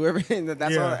 whoever.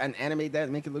 That's Yeah. all, and animate that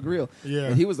and make it look real. Yeah.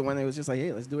 And he was the one that was just like,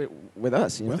 hey, let's do it with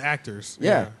us, you know. With actors.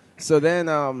 Yeah. So then,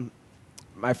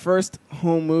 my first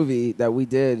home movie that we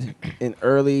did in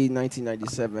early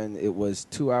 1997, it was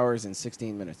 2 hours and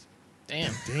 16 minutes.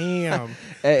 Damn. Damn.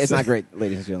 It's not great,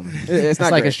 ladies and gentlemen. It's It's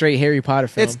not like great. a straight Harry Potter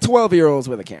film. It's 12-year-olds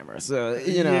with a camera, so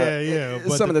you know. Yeah,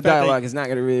 but Some of the the fact that- dialogue is not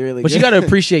going to be really. But good. you got to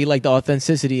appreciate like the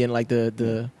authenticity and like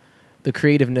the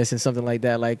creativeness and something like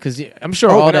that. Like, because I'm sure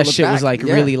all when I that look shit was back, like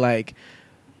yeah. really like.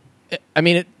 I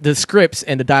mean, the scripts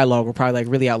and the dialogue were probably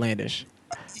like really outlandish.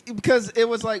 because it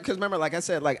was like remember, like I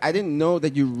said, like I didn't know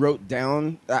that you wrote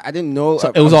down. I didn't know.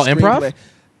 So it was all improv? screenplay.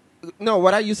 No,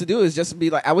 what I used to do is just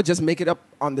be like I would just make it up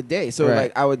on the day. So Right.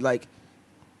 like I would like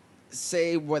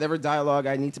say whatever dialogue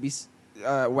I need to be,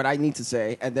 what I need to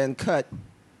say, and then cut.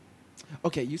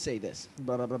 Okay, you say this.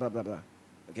 Blah blah blah blah blah blah.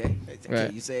 Okay,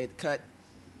 Right. you say it. Cut.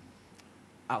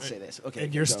 I'll say this. Okay,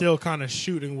 And you're so- still kind of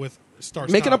shooting with start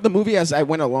making stop. up the movie as I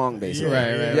went along, basically. Right,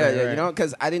 yeah, right. you know,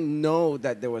 because I didn't know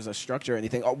that there was a structure or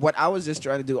anything. What I was just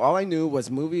trying to do, all I knew was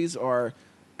movies are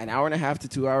an hour and a half to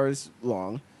 2 hours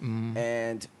long,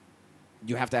 and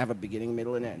you have to have a beginning,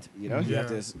 middle, and end. You know, you have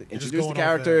to Just introduce going the off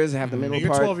characters, that. have the And middle you're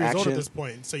part, 12 years old action. at this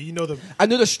point, so you know the I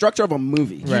knew the structure of a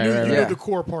movie. you Right, knew, right, you right. knew the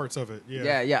core parts of it.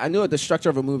 Yeah, I knew the structure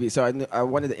of a movie, so I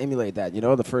wanted to emulate that. You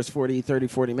know, the first 40, 30,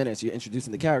 40 minutes, you're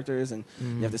introducing the characters, and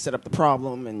you have to set up the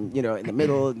problem, and, you know, in the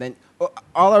middle, and then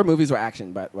all our movies were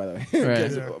action, by the way. Right.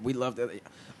 'Cause Yeah. we loved it.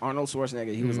 Arnold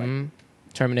Schwarzenegger, he was like my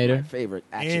Terminator. favorite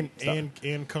action stuff.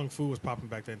 And Kung Fu was popping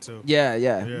back then too. Yeah.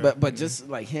 Yeah. But just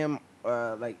like him,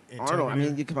 like And Arnold. I Terminator.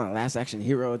 mean, you come on, Last Action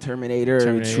Hero, Terminator,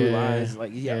 Terminator, True yeah. Lies,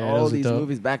 like Yeah, all those are these dope.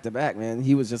 movies back to back. Man,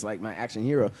 he was just like my action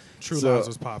hero. True So- Lies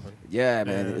was popping. Yeah,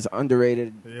 man, Yeah. it's an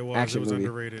underrated It was. action It was movie.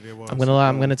 underrated. It was. I'm gonna lie.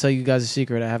 I'm gonna tell you guys a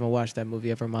secret. I haven't watched that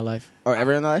movie ever in my life. Oh,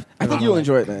 Ever in Life? I think Ever in you'll Life.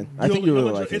 enjoy it, man. I think you'll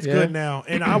really like It's it. Yeah. good now,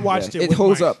 and I watched Yeah. it. It with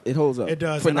holds my- up. It holds up. It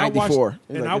does for and I watched- '94.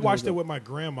 And I watched it with my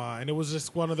grandma, and it was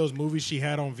just one of those movies she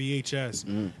had on VHS,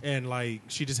 and like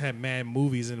she just had mad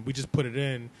movies, and we just put it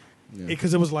in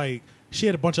because it was like she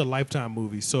had a bunch of Lifetime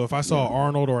movies. So if I saw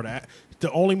Arnold or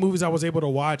the only movies I was able to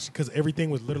watch because everything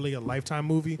was literally a Lifetime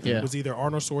movie Yeah. was either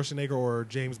Arnold Schwarzenegger or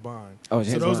James Bond. Oh, so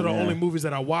James those Bond, are the yeah. only movies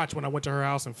that I watched when I went to her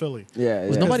house in Philly. Yeah,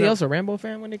 Was yeah. nobody that- else a Rambo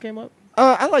fan when they came up?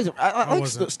 I like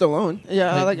wasn't. Stallone.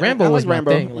 Yeah, I like Rambo I like was my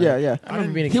Rambo. thing. Like, yeah. I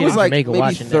remember being a He kid was in like Jamaica maybe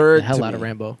watching third the hell to out of me.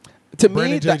 Rambo. To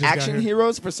Brandon me, J the just got action here.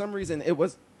 heroes, for some reason, it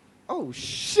was. Oh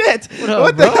shit! What up,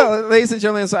 What the bro? hell, ladies and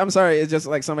gentlemen? So, I'm sorry. It's just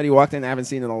like somebody walked in I haven't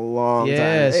seen in a long time.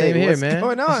 Yeah, Hey, same here, what's man.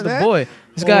 going This on, is the man? boy.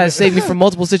 This guy has saved me from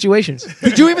multiple situations.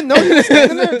 Did you even know he was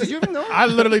standing there? Did you even know? I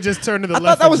literally just turned to the I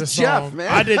left. thought that and was just saw Jeff, him.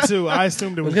 man. I did too. I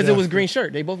assumed it was Because Jeff. it was green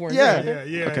shirt. They both weren't Yeah.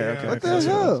 green. Yeah. Okay. What the That's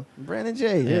hell? Brandon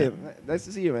J. Yeah. Yeah. Nice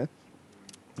to see you,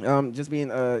 man. Just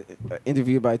being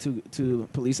interviewed by two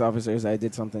police officers. I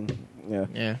did something. Yeah.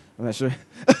 Yeah. I'm not sure.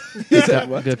 Good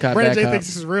cop, good cop, Brandon bad J cop. thinks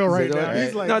this is real right Is it now. all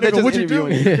He's like, no, they're nigga, just what you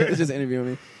interviewing doing? me. They're just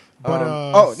interviewing me. But,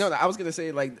 no, I was gonna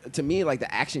say, like, to me, like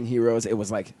the action heroes, it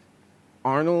was like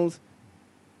Arnold,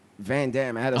 Van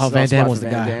Damme. I had a Oh, soft Van Damme spot was for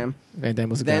the Van guy. Damme. Van Damme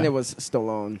was the Then guy. it was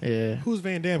Stallone. Yeah. Who's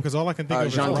Van Damme? Because all I can think of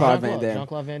is Jean-Claude Van Damme.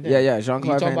 Jean-Claude Van Damme. Yeah, You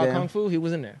Jean-Claude talk Van about Damme. Kung Fu, he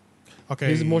was in there. Okay.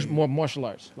 He's more martial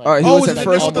arts. Like, Oh, he Oh, was is at it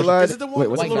First the Blood. Is it the one Wait,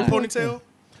 with what's the the little White guy. ponytail?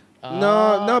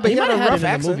 No, but he had a might have rough had it in the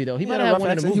accent. movie though. He He might had a have rough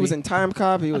one in the accent. movie. He was in Time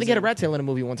Cop. I think he had a rat tail in a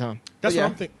movie one time. That's yeah.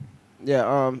 what I'm thinking.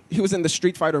 Yeah, he was in the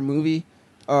Street Fighter movie.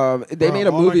 They made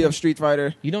a all movie I of Street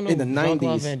Fighter You don't know in the who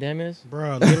Jean-Claude 90s. Van Damme is?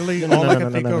 Bro, literally, No, all no, I no, can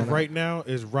no, think no, of no. right now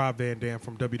is Rob Van Dam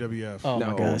from WWF. Oh No,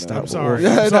 my no. God! Stop. I'm sorry. No,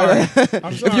 I'm sorry. no.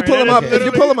 I'm sorry. you pull him up- if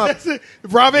you pull him up- That's it.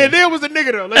 Rob Van Dam was the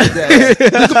nigga though. Let's Yeah, you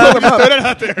can pull him throw up. that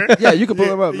out there. Yeah, you can pull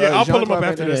him up. Yeah, I'll pull him Jean-Claude up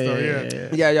after Van this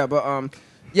though. Yeah. Yeah, but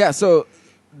yeah. So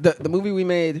the movie we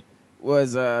made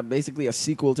was basically a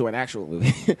sequel to an actual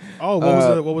movie. Oh,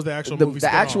 what was the actual movie?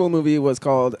 The actual movie was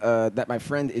called that my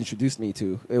friend introduced me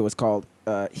to. It was called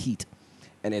Heat,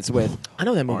 and it's with I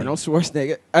know that movie. Arnold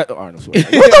Schwarzenegger. Arnold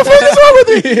Schwarzenegger. What the fuck is wrong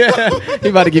with you? Yeah. He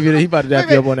about to give you. He about to dap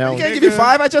you up on that I one. can't give you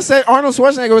 5. I just said Arnold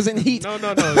Schwarzenegger was in Heat. No.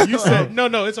 You said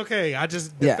no. It's okay. I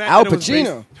just the Yeah, fact Al that it was based-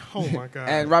 Pacino. Oh my god.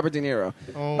 And Robert De Niro.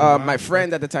 Oh, My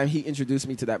friend at the time, he introduced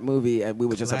me to that movie, and we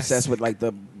were just obsessed with like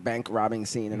the bank robbing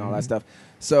scene and all that stuff.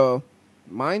 So,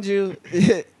 mind you,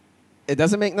 it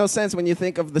doesn't make no sense when you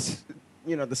think of this,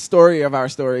 the story of our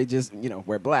story. Just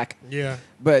we're black, Yeah.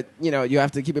 but you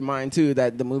have to keep in mind too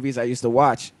that the movies I used to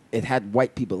watch, it had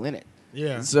white people in it.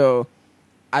 Yeah. So,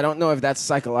 I don't know if that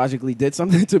psychologically did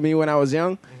something to me when I was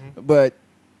young, but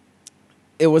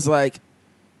it was like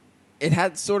it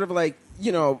had sort of like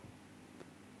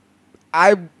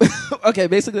I okay.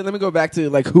 Basically, let me go back to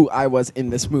like who I was in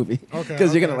this movie. Okay,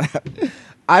 Because you're gonna laugh.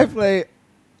 I play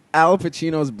Al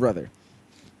Pacino's brother.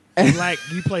 Black.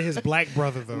 You play his black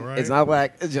brother though, right? It's not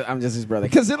black. I'm just his brother.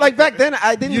 Because like back then,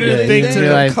 I didn't You really didn't think think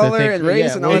of to- color and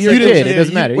race and all well, that you're a stuff. kid. It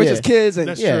doesn't matter. We're yeah. just kids, and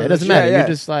That's Yeah, true. it doesn't Yeah, matter. yeah. You're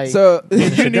just like so. You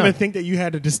didn't even think that you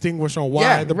had to distinguish on why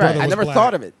Yeah, the right. brother was I never black.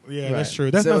 thought of it. Yeah, Right. that's true.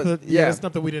 That's So, nothing. yeah. That's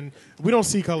something we don't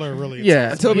see color really.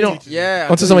 Yeah, Until you don't. yeah,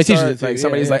 Until somebody you teaches start, it to like you,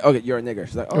 somebody's yeah. like, "Okay, you're a nigger."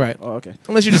 She's like, "Oh, Right. oh, okay."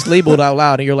 Unless you're just labeled out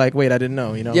loud and you're like, wait, I didn't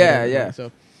know. Yeah, yeah.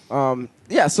 So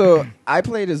Yeah, so I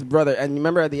played his brother, and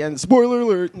remember at the end, spoiler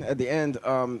alert, at the end,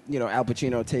 Al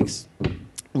Pacino takes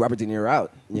Robert De Niro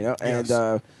out, and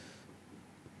Yes.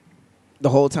 The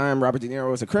whole time Robert De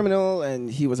Niro was a criminal,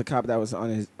 and he was a cop that was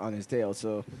on his tail.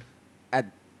 So at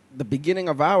the beginning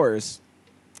of ours,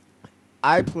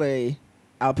 I play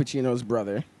Al Pacino's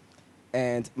brother,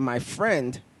 and my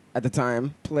friend at the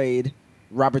time played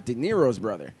Robert De Niro's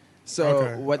brother. So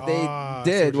Okay. what they I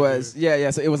see did what you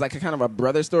was, so it was like a kind of a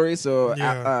brother story. So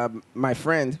Yeah. my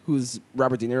friend, who's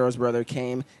Robert De Niro's brother,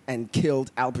 came and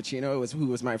killed Al Pacino, who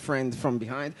was my friend from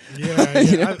behind. Yeah.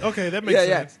 You yeah. know? Okay, that makes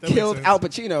sense. That makes Killed sense. Al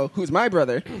Pacino, who's my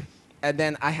brother, and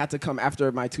then I had to come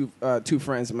after my two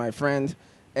friends, my friend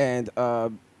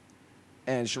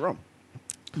and Sharon,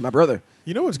 my brother.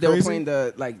 You know what's They were crazy? playing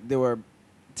they were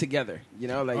together,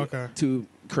 Okay. two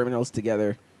criminals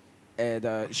together,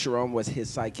 and Sharon was his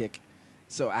sidekick.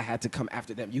 So I had to come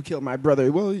after them. You killed my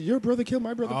brother. Well, your brother killed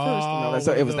my brother first. And all that.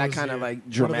 So one it of was that those, kind of yeah. like One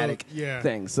of dramatic those- yeah.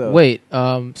 thing. So wait.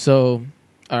 So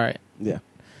all right. yeah.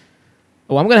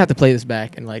 Well, I'm gonna have to play this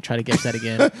back and like try to guess that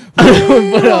again. I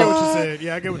but, get what you said.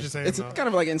 Yeah, I get what you're saying. It's though. kind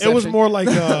of like It Inception. was more like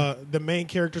the main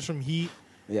characters from Heat.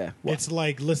 yeah. It's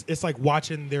like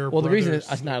watching their. well, the reason brothers'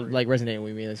 it's not story. like resonating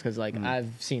with me is because like I've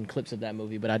seen clips of that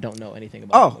movie, but I don't know anything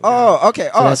about. it. Okay.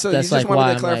 that's- So you that's just like wanted why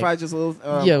to I'm clarify like- just a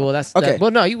little. Yeah, well, that's okay.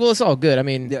 Well, no, well, it's all good. I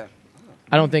mean, Yeah.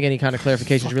 I don't think any kind of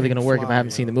clarification is really going to work if I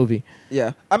haven't seen the movie.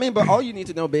 Yeah. I mean, but all you need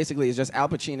to know basically is just Al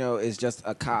Pacino is just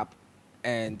a cop,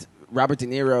 and Robert De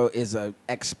Niro is an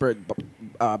expert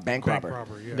bank Bank robber.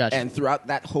 robber. Yeah. Gotcha. And throughout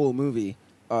that whole movie,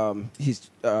 he's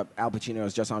Al Pacino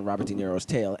is just on Robert De Niro's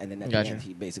tail, and then at Gotcha. the end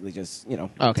he basically just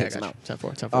Okay, takes him out.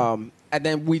 10-4. And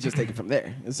then we just take it from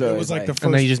there. So It was it's like the And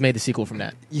then first. you just made the sequel from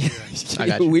that. yeah, I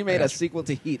got you. we I made got a you. sequel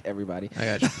to Heat, everybody, I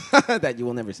got you. that you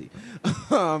will never see.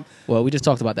 Well, we just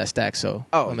talked about that stack, so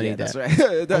I'm gonna need that's that.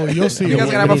 right. Oh, you'll see You it. guys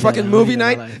I'm gonna have gonna a need fucking that. movie I'm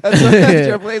gonna night. need that. That's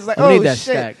your place. Like, I'm gonna oh need that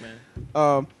shit. stack,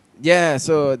 man. Yeah,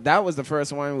 so that was the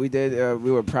first one we did.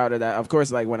 We were proud of that. Of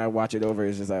course, like when I watch it over,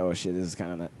 it's just like, oh shit, this is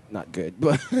kind of not good.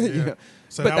 But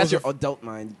So but that that's was your the f- adult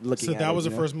mind looking. So at that it, was the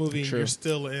you know? first movie. And True. you're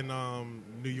still in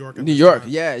New York. At New this York. time.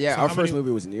 Yeah. So Our how first many-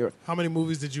 movie was in New York. How many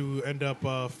movies did you end up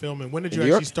filming? When did you In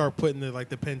New actually York? start putting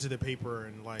the pen to the paper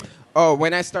and like Oh,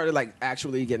 when I started like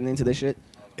actually getting into this shit,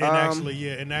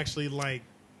 and actually like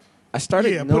I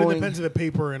started putting the knowing pen to the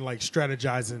paper and like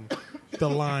strategizing the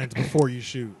lines before you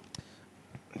shoot.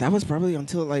 that was probably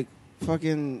until like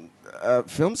fucking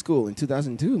film school in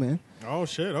 2002, man. Oh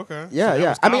shit! Okay. Yeah, So that yeah.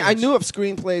 was I mean, I college. knew of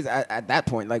screenplays at that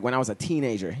point, like when I was a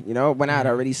teenager. You know, when I had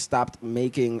already stopped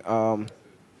making. Yo,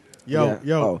 yeah.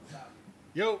 yo, Oh.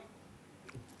 yo.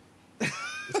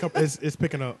 It's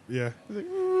picking up. Yeah.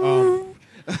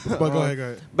 But go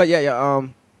ahead. But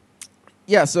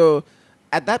yeah. So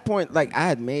at that point, like I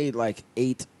had made like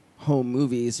 8 home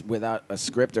movies without a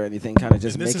script or anything, kind of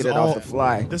just And this making is it off the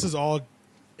fly. This is all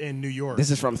in New York.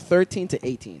 This is from 13 to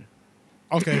 18.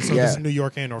 Okay, so Yeah. this is New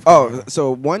York and North Oh, Carolina.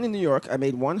 so one in New York. I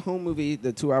made one home movie,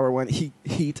 the 2-hour one,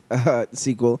 Heat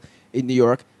sequel in New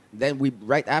York. Then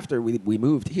right after we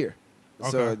moved here.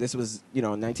 So Okay. this was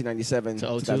 1997, To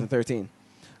 02? 2013,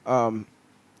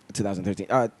 2013.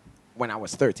 When I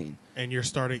was 13. And you're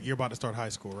about to start high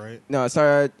school, right? No, I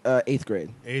started 8th grade.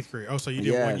 8th grade. Oh, so you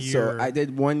did Yeah, 1 year. so I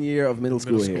did 1 year of middle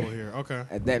school here. Okay.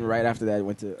 And then right after that, I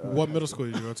went to What middle school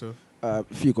did you go to?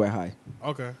 Fuquay High.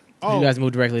 Okay. So you guys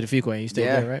moved directly to Fuquay. And you stayed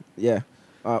there, right? Yeah.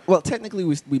 Well, technically,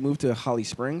 we moved to Holly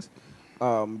Springs,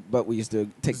 but we used to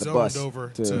take the zoned bus over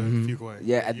to Mhm. Fuquay.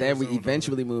 Yeah, and You then were we zoned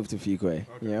eventually moved to Fuquay.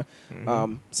 Okay. Yeah.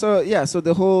 Mhm. So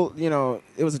the whole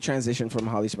it was a transition from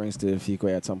Holly Springs to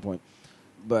Fuquay at some point,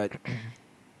 but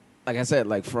like I said,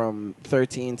 like from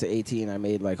 13 to 18, I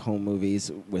made like home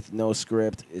movies with no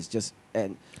script. It's just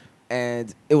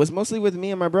and it was mostly with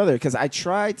me and my brother because I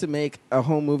tried to make a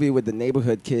home movie with the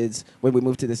neighborhood kids when we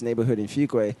moved to this neighborhood in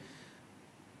Fuquay,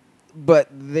 but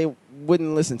they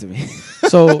wouldn't listen to me.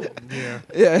 So Yeah.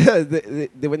 Yeah,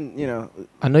 they wouldn't.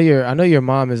 I know your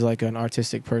mom is like an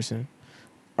artistic person.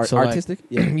 So, like- artistic.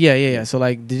 Yeah. Yeah. So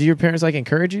like, did your parents like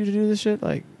encourage you to do this shit?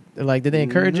 Like, did they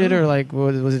encourage it, or like,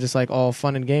 was it just like all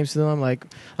fun and games to them? Like,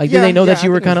 did they know that you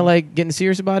I were think it kind of was- like getting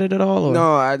serious about it at all? Or?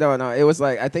 No, I don't know. It was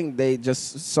like I think they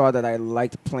just saw that I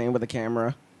liked playing with the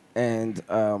camera, and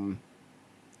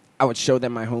I would show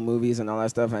them my home movies and all that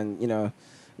stuff. And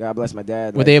God bless my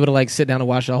dad. Were they able to like sit down and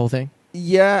watch the whole thing?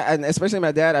 Yeah, and especially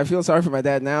my dad. I feel sorry for my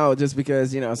dad now, just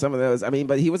because some of those. I mean,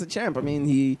 but he was a champ. I mean,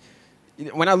 he.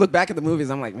 When I look back at the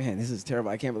movies, I'm like, man, this is terrible.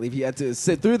 I can't believe he had to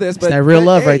sit through this. But that real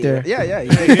love hey, right there. Yeah.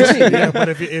 Yeah, but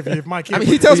if my kid, I mean,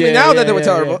 he tells me Yeah, now that they yeah, were yeah,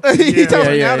 terrible. yeah. He tells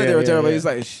me Yeah, now that they were yeah, terrible. yeah. He's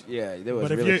like, there was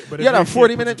But if really. you- but You if had a your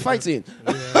kid 40-minute puts fight scene.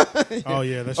 Yeah. Oh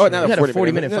yeah, that's Oh, true. not You had a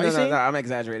 40-minute no, fight no, scene? No, I'm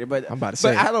exaggerating, but I'm about to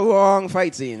but say. I had a long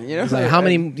fight scene. It's like, how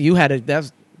many you had?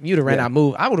 You'd have ran Yeah. out of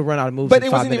move. I would have run out of moves. But in it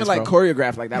 5 wasn't minutes, even like bro.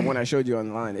 choreographed like that one I showed you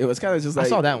online. It was kind of just I like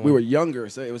saw that we one. were younger,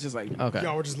 so it was just like Okay.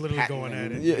 Y'all were just literally going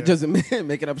at it. Yeah, just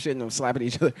making up shit and slapping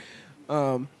each other.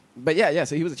 But yeah.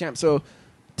 So he was a champ. So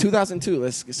 2002.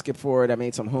 Let's skip forward. I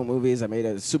made some home movies. I made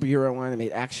a superhero one. I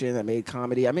made action. I made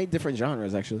comedy. I made different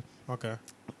genres actually. Okay.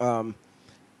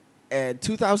 And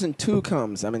 2002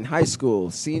 comes. I'm in high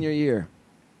school, senior year.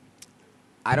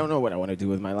 I don't know what I want to do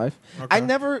with my life. Okay. I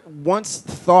never once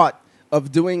thought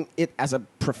of doing it as a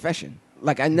profession.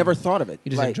 Like I never thought of it.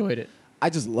 You just Like, enjoyed it. I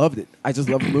just loved it. I just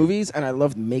loved movies and I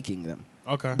loved making them.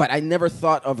 Okay. But I never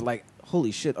thought of like,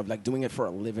 holy shit, of like doing it for a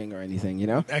living or anything,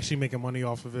 Actually making money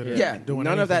off of it. or Yeah, doing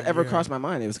none of that anything, ever yeah. crossed my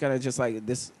mind. It was kind of just like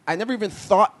this. I never even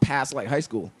thought past like high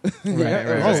school. You know? Right, It was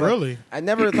right. Oh just like- really? I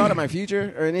never thought of my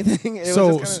future or anything. It So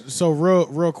was just kinda, so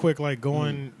real quick, like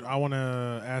going. I want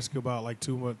to ask you about like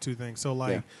two things. So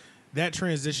like Yeah. that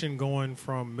transition going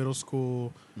from middle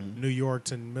school, New York,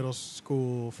 to middle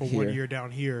school for 1 Here. year down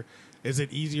here. Is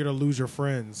it easier to lose your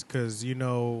friends because you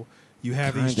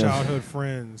have these Kind of. childhood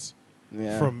friends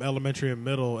yeah. from elementary and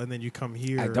middle, and then you come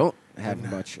here? I don't have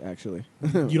and- much actually.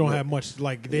 You don't have much.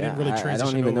 Like they didn't really I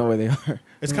transition. don't even over. know where they are.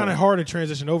 It's kind of hard to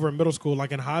transition over in middle school.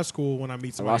 Like in high school, when I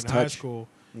meet somebody lost in high touch. school,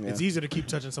 Yeah. it's easier to keep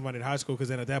touching somebody in high school because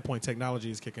then at that point technology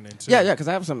is kicking in too. Yeah, because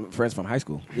I have some friends from high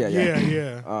school. Yeah.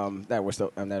 Yeah.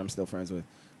 That I'm still friends with.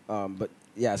 But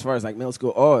yeah, as far as like middle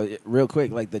school, real quick,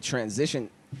 like the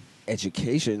transition,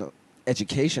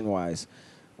 education wise,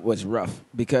 was rough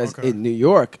because Okay. in New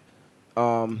York,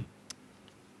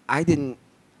 I didn't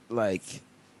like.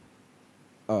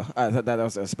 Oh, I thought that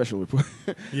was a special report.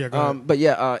 Yeah, go ahead. But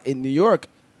yeah, in New York,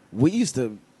 we used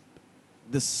to.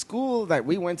 The school that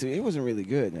we went to, it wasn't really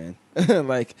good, man.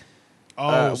 Like.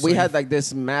 So We you- had like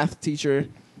this math teacher,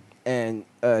 and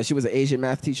she was an Asian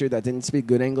math teacher that didn't speak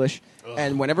good English.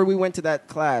 And whenever we went to that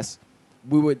class,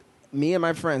 me and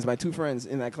my friends, my two friends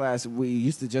in that class, we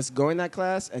used to just go in that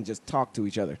class and just talk to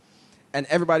each other. And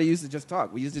everybody used to just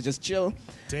talk. We used to just chill.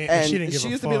 Damn, and she didn't give a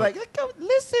used to fuck. be like, "Go,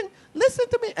 listen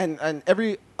to me." And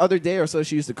every other day or so,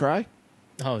 she used to cry.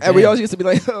 Oh, And we damn. always used to be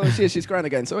like, "Oh shit, she's crying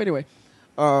again." So anyway,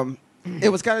 it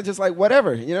was kind of just like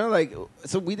whatever, like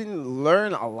so we didn't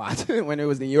learn a lot when it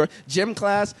was New York. Gym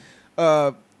class,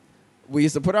 we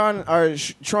used to put on our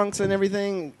trunks and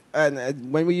everything,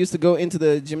 and when we used to go into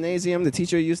the gymnasium, the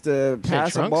teacher used to Say pass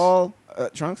a trunks? ball.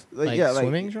 Trunks, Like yeah,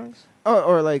 swimming trunks?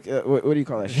 or like what do you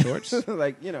call that? Shorts?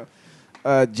 Like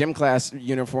gym class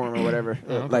uniform or whatever.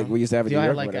 Oh, okay. Like we used to have Do in y'all New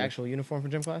have York. like whatever. actual uniform for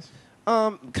gym class?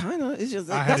 Kind of. It's just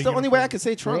I had that's a the only way I uniform. could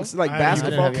say trunks. Really? Like I had a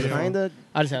basketball, uniform. kind of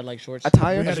I just had like shorts.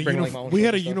 attire. We had, just a, bring, like, my own we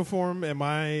had a shorts and stuff. uniform in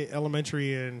my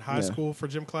elementary and high Yeah. school for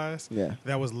gym class. Yeah.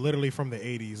 That was literally from the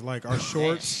 80s. Like our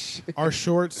shorts, our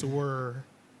shorts were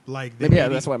like the Maybe, yeah,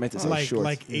 80s that's what I meant to say, Like shorts.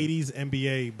 like Yeah. 80s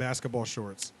NBA basketball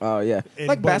shorts. Oh yeah, And-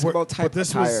 like but basketball we're- type but this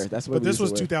attire. Was, That's what. but we this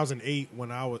used was to wear. 2008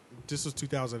 when I was. This was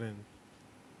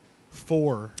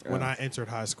 2004 when Oh. I entered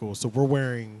high school. So we're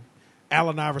wearing.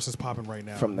 Allen Iverson's popping right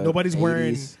now. From the Nobody's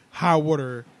wearing 80s. high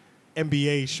water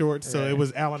NBA shorts, so Right. it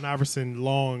was Allen Iverson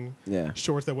long Yeah.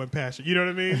 shorts that went past you. You know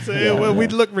what I mean? So Yeah, yeah.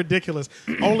 we'd look ridiculous.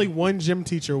 Only one gym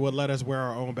teacher would let us wear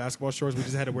our own basketball shorts. We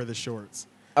just had to wear the shorts.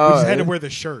 We Oh, just had to yeah? wear the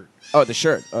shirt. Oh, the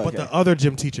shirt. Oh, But okay. the other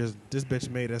gym teachers, this bitch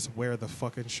made us wear the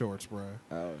fucking shorts, bro.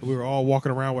 Oh, We were all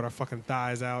walking around with our fucking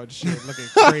thighs out and shit, looking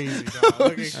crazy, dog.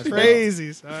 Looking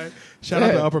crazy, son. Shout out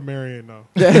Yeah. to Upper Marion, though.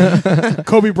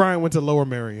 Kobe Bryant went to Lower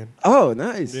Marion. Oh,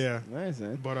 nice. Yeah. Nice,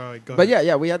 man. But go But ahead.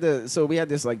 yeah, we had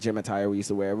this like gym attire we used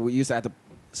to wear. We used to have to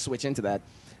switch into that,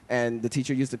 and the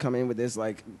teacher used to come in with this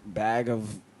like bag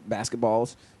of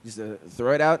basketballs. Used to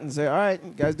throw it out and say, "All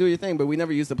right, guys, do your thing." But we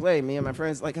never used to play. Me and my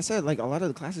friends, like I said, like a lot of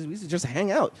the classes, we used to just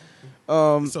hang out.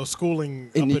 So schooling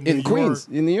in up in New Queens,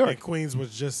 York, in New York. in Queens was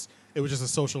just a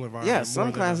social environment. Yeah, more some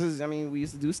than classes. I mean, we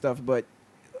used to do stuff, but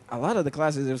a lot of the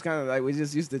classes, it was kind of like we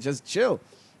just used to just chill.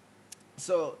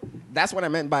 So that's what I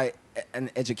meant by an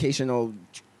educational,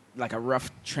 like a rough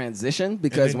transition.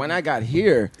 Because then when I got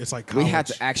here, it's like we had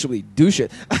college. to actually do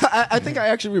shit. I think I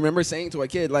actually remember saying to a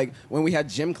kid, like when we had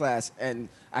gym class, and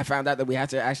I found out that we had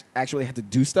to actually had to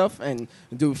do stuff and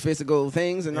do physical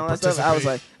things and And all that stuff. I was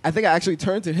participate. like, I think I actually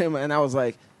turned to him and I was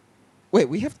like, wait,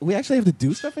 we actually have to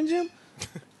do stuff in gym?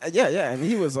 Yeah, and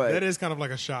he was like, that is kind of like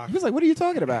a shock. he was like, what are you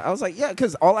talking about? I was like, yeah,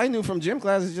 because all I knew from gym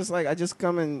class is just like, I just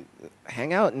come and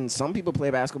hang out, and some people play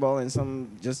basketball and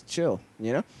some just chill,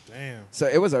 you know? Damn, So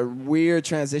it was a weird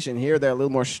transition. Here, they're a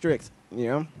little more strict, you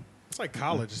know? it's like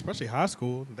college, especially high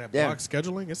school. That Yeah. block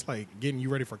scheduling, it's like getting you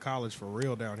ready for college for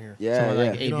real down here. Yeah, So,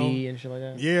 like yeah. You AB know, and shit like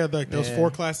that. Yeah, like those Yeah. 4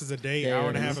 classes a day, Yeah, hour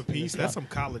and a half that's- a piece. That's some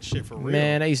college shit for real.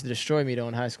 Man, that used to destroy me though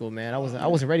in high school. Man, I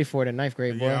wasn't ready for it in ninth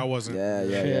grade, boy. yeah, I wasn't. Yeah,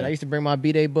 yeah, Shit, yeah. I used to bring my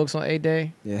B-Day books on 8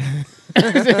 day. Yeah.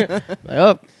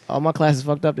 Like, all my classes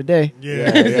fucked up today.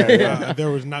 Yeah, yeah.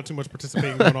 There was not too much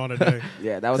participating going on today.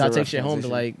 Yeah, that was So a I take rough shit home to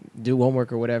transition. like do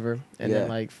homework or whatever, and Yeah. then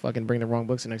like fucking bring the wrong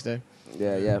books the next day.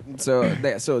 Yeah. So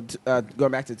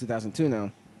going back to 2002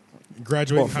 now.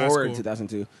 Graduating Well, high forward school.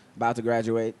 2002. About to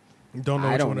graduate. Don't know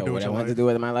I what you don't want to know do what with I your wanted to life. do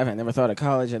with my life. I never thought of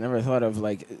college. I never thought of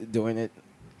like doing it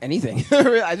anything.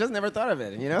 I just never thought of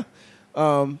it, you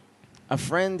know? A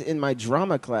friend in my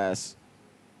drama class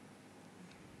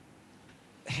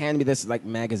handed me this like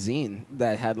magazine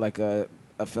that had like a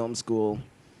film school,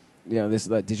 you know, this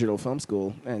like, digital film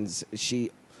school, and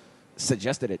she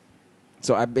suggested it.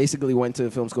 So I basically went to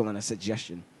film school on a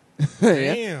suggestion. Yeah.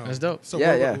 Damn, That's dope. So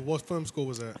Yeah. what film school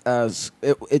was that?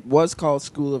 It was called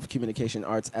School of Communication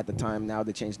Arts at the time. Now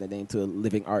they changed the name to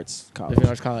Living Arts College. Living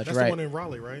Arts College, That's the right? one in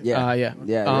Raleigh, right? Yeah. Yeah.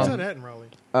 Yeah. Where's Um, that at in Raleigh?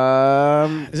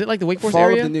 yeah. Is it like the Wake Forest Fall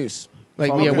area? of the News. Like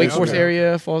Fall yeah, of the Wake News. Forest okay.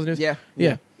 area, Falls of News. Yeah.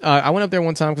 Yeah. I went up there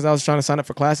one time because I was trying to sign up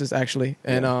for classes actually,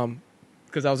 and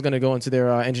because I was going to go into their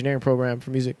engineering program for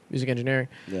music engineering.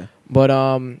 Yeah. But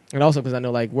and also because I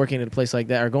know like working at a place like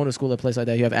that or going to school at a place like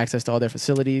that, you have access to all their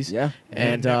facilities Yeah.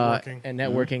 and networking.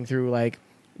 networking through like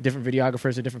different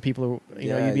videographers or different people. Who, you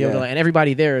know, Yeah, you'd be able to yeah. like, and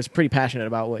everybody there is pretty passionate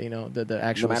about what you know the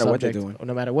actual matter what they're subject, doing.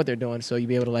 no matter what they're doing. So you'd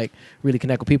be able to like really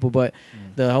connect with people. But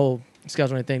the whole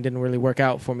scheduling thing didn't really work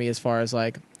out for me as far as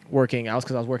like working.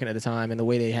 Because I was working at the time, and the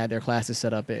way they had their classes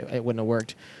set up, it wouldn't have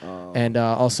worked. And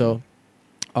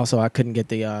also I couldn't get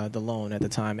the loan at the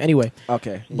time. Anyway,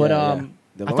 Okay. but yeah.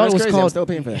 The I loan thought is it was crazy. I'm called. still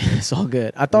paying for that. It's all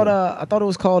good. I thought it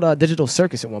was called Digital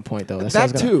Circus at one point though. That's what I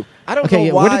That was gonna- too. I don't Okay, know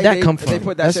yeah, why where did that they, come they from?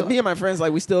 put that That's shit. what- Me and my friends,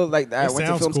 like, we still like. I It went to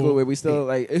sounds film cool. school where we still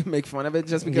like make fun of it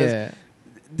just because Yeah.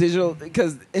 digital.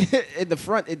 Because in the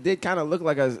front, it did kind of look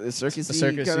like a circus A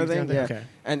circus kind of thing. Yeah. Okay.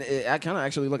 And it kind of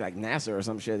actually looked like NASA or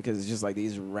some shit because it's just like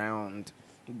these round.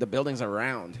 The buildings are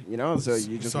round, you know, so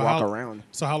you just So walk how- around.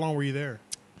 So how long were you there?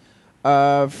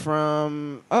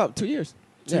 From 2 years.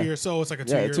 2 Yeah. years. So it's like a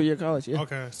 2 Yeah, year. 2 year college. Yeah.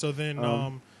 Okay, so then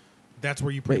Um, that's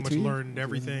where you pretty wait, much 2 years? learned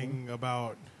everything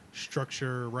about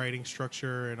structure, writing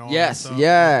structure, and all Yes, that stuff.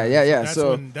 yeah, yeah, yeah. That's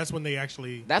So- that's when they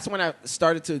actually. That's when I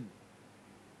started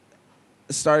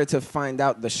to find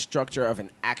out the structure of an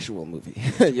actual movie.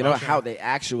 You know, Okay. how they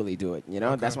actually do it. You know,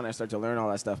 Okay. that's when I started to learn all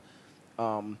that stuff.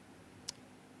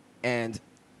 And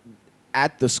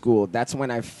at the school, that's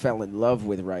when I fell in love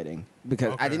with writing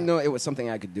because I Okay. didn't know it was something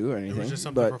I could do or anything. It was just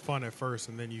something but for fun at first,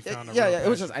 and then you it- found. a yeah, real yeah. It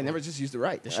was passion just I for never just used to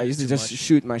write. This I shit used is to too just much.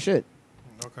 shoot my shit.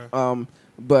 Okay.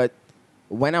 But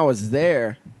when I was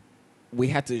there, we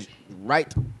had to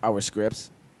write our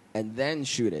scripts and then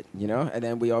shoot it, And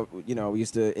then we all, we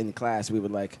used to, in class, we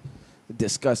would like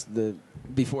discuss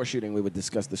before shooting, we would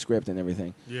discuss the script and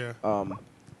everything. Yeah.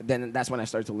 Then that's when I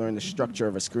started to learn the structure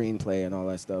of a screenplay and all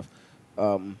that stuff.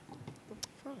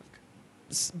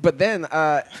 But then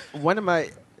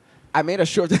I made a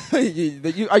short. Are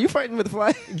you fighting with the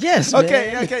fly? Yes.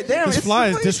 Okay. Man. Okay. Damn. This fly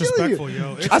is killing you. disrespectful,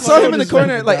 yo. I saw him in the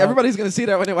corner. Like everybody's gonna see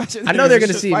that when they watch it. I know they're gonna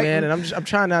Just see, fighting. man, and I'm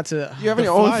trying not to. You having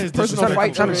The your own fly is personal disrespectful. fight.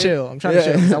 I'm trying to chill. I'm trying to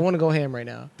chill. 'Cause I want to go ham right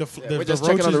now. We're just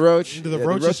checking on the roach. The Yeah, the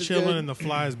roach roach is is chilling, good. and the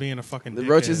fly is being a fucking. The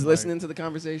roach dickhead, is like- listening to the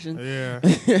conversation.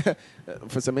 Yeah.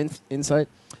 For some insight.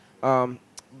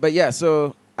 But yeah,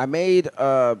 so I made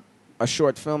a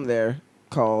short film there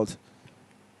called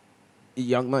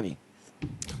Young Money.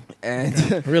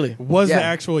 And Really? Was Yeah. the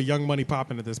actual Young Money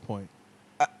popping at this point?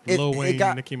 Lil Wayne,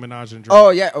 Nicki Minaj, and Drake. Oh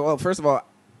yeah. Well, first of all,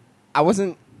 I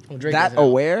wasn't Well, Drake that doesn't know.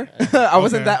 aware. I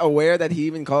wasn't Okay. that aware that he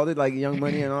even called it like Young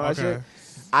Money and all that Okay. shit.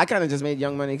 I kind of just made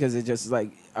Young Money because it's just like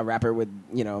a rapper with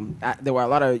there were a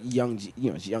lot of young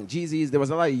Jeezys. There was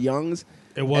a lot of youngs.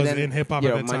 It was And then, in hip hop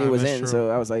at that Money time. was that's in, true. so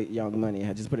I was like Young Money.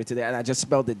 I just put it to that, and I just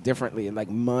spelled it differently, like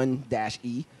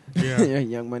Mun-E. Yeah.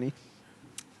 Young Money.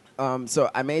 So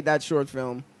I made that short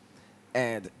film,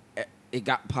 and it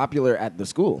got popular at the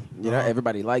school.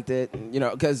 Everybody liked it.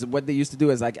 Because what they used to do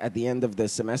is like at the end of the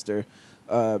semester,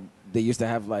 they used to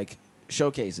have like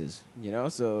showcases.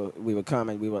 So we would come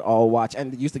and we would all watch,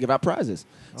 and they used to give out prizes.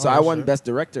 So Oh, I won shit. Best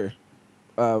Director.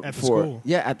 At the school?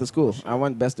 Yeah, at the school. I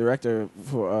won Best Director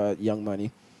for Young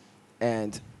Money,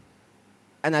 and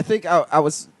I think I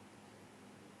was.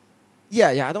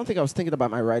 Yeah. I don't think I was thinking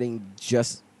about my writing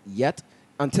just yet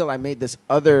until I made this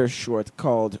other short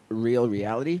called Real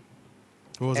Reality.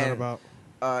 What was that And, about?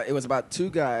 It was about two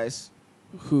guys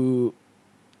who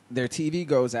their TV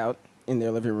goes out in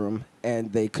their living room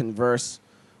and they converse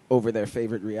over their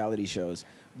favorite reality shows.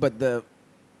 But the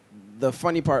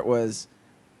funny part was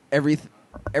every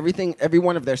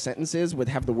one of their sentences would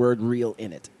have the word real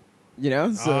in it.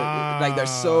 So like they're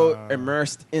so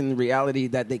immersed in reality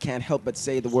that they can't help but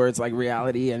say the words like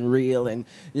reality and real and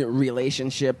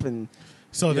relationship and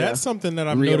So that's something that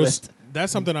I've realist. noticed.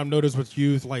 That's something I've noticed with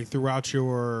youth, like throughout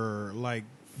your like.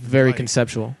 Very like,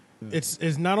 conceptual.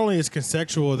 It's not only it's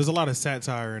conceptual. There's a lot of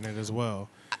satire in it as well.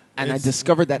 And I It's-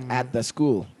 discovered that at the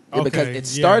school. Okay, Because it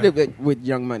yeah. started with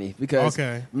Young Money. Because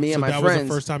Okay, me so and my that friends. was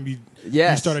the first time you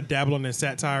Yes. started dabbling in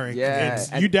satire. And, Yeah,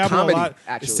 and you and dabble comedy, a lot in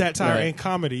actually. satire Right. and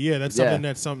comedy. Yeah, that's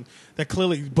Yeah. something that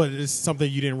clearly, but it's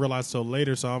something you didn't realize till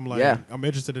later. So I'm like, Yeah. I'm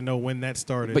interested to know when that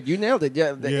started. But you nailed it.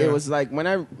 Yeah, Yeah. It was like when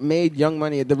I made Young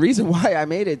Money, the reason why I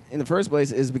made it in the first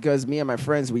place is because me and my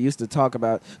friends, we used to talk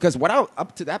about, because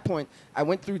up to that point, I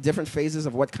went through different phases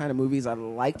of what kind of movies I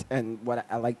liked and what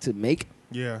I liked to make.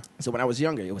 yeah, So when I was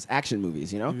younger, it was action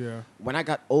movies, Yeah. When I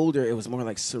got older, it was more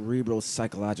like cerebral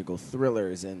psychological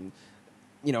thrillers and,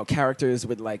 characters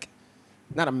with like,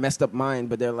 not a messed up mind,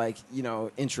 but they're like,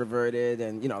 introverted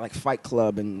and, like Fight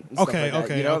Club and stuff okay, like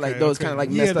that. okay, Like those kind of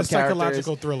like messed the up characters.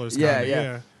 psychological thrillers. Yeah, kinda,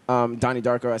 yeah. Donnie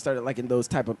Darko. I started liking those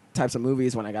types of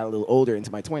movies when I got a little older,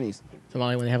 into my 20s. So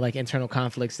when they have like internal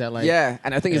conflicts that like Yeah,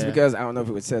 and I think it's Yeah. because I don't know if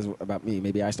it says about me.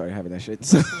 Maybe I started having that shit.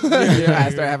 So I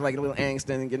started having like a little angst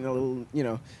and getting a little,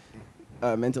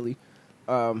 mentally.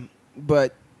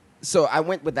 But so I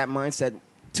went with that mindset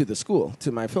to the school,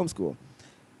 to my film school.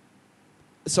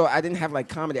 So I didn't have like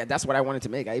comedy. That's what I wanted to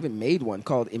make. I even made one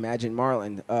called Imagine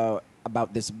Marlin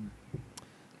about this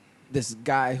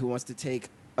guy who wants to take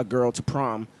a girl to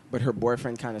prom, but her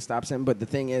boyfriend kind of stops him. But the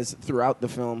thing is, throughout the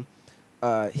film,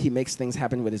 he makes things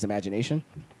happen with his imagination.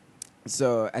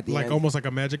 So at the like end, almost like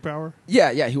a magic power.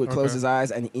 yeah, he would close Okay. his eyes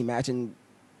and imagine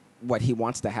what he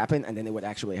wants to happen, and then it would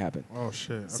actually happen. Oh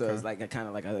shit! So okay. it's like a kind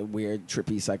of like a weird,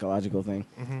 trippy, psychological thing.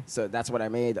 Mhm. So that's what I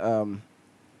made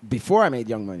before I made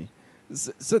Young Money.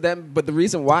 So then, but the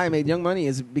reason why I made Young Money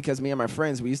is because me and my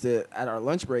friends, we used to, at our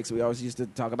lunch breaks, we always used to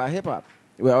talk about hip hop.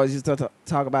 We always used to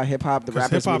talk about hip hop, the 'Cause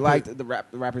rappers we hip-hop liked, the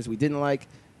rappers we didn't like.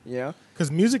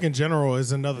 Because music in general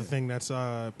is another thing that's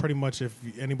pretty much, if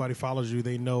anybody follows you,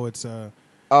 they know it's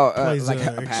plays like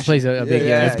a- a passion. plays a big-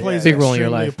 yeah, it plays big an role in your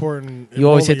extremely life. important you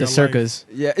always role hit in the your life. circus.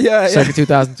 Yeah. Circa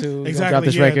 2002. Exactly, Drop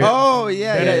this yeah, record. Oh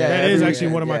yeah, That- yeah. that is every actually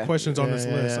weekend, one of my yeah. questions on this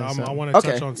Yeah, list. yeah, so- I want to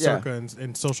Okay, touch on yeah. Circa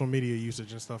and social media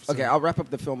usage and stuff. So. Okay, I'll wrap up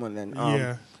the film one then.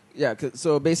 Yeah. Yeah,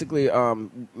 so basically,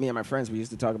 me and my friends, we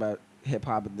used to talk about hip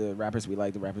hop, the rappers we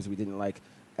liked, the rappers we didn't like,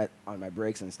 on my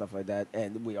breaks and stuff like that,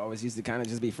 and we always used to kind of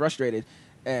just be frustrated.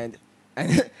 And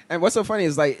what's so funny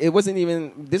is like it wasn't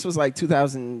even. This was like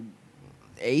 2008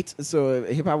 2008, so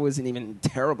hip hop wasn't even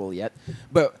terrible yet.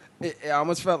 But it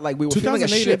almost felt like we were feeling a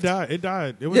 2008, shift. it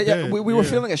died. It was Yeah, dead. we were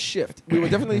feeling a shift. We were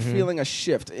definitely feeling a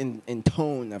shift in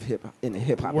tone of hip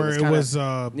hop. Where it was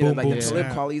boom, like boom, the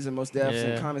snap. Talib Kweli's and Most Defs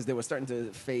and Yeah. Commons, they were starting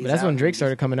to phase. But that's out when Drake and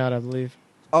started coming out, I believe.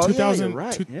 Oh, 2000, yeah, you're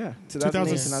right. two- Yeah,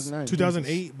 2000,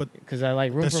 2008, but Because I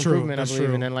like Room That's for true. Improvement, I That's believe,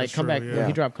 true. and then like That's true, comeback. yeah.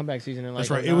 He dropped comeback season in like. that's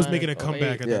right. It was 09, making a comeback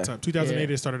 08. at Yeah. that time. 2008,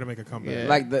 Yeah. it started to make a comeback. Yeah.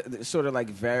 like the sort of like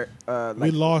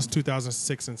We lost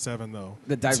 2006 and 7 though.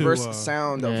 the diverse to,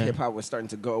 sound of Yeah. hip hop was starting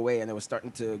to go away, and it was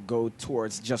starting to go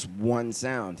towards just one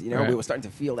sound. You know, Right. we were starting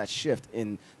to feel that shift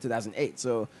in 2008.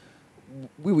 So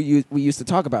we used to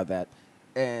talk about that,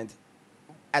 and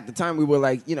at the time we were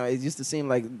like, you know, it used to seem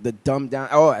like the dumbed down.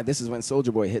 Oh, this is when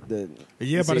Soulja Boy hit the.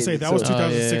 Yeah, about to say that was Oh,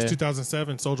 2006, yeah.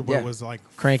 2007. Soulja Boy Yeah. was like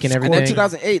Cranking And everything. then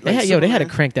 2008, They like had, they had to Superman-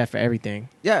 crank that for everything.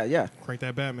 Yeah. crank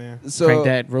that Batman, So Crank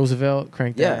that Roosevelt.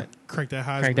 Crank Yeah. that. crank that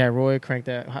Heisman. Crank that Roy. Crank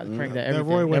that. Crank that. That Everything.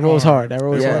 Roy went That Roy was hard. hard. That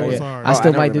Roy was Yeah, hard. Roy was Yeah. hard. I Oh,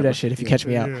 still I might don't do that remember. shit if you Yeah. catch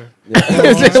me out.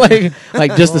 Yeah.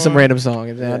 like just to some random song.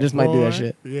 I just might do that Boy.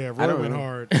 shit. Yeah, I Roy don't went remember.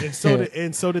 hard,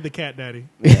 and so did the Cat Daddy.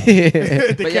 Yeah.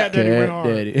 The But Cat Daddy went hard.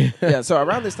 Daddy. yeah, so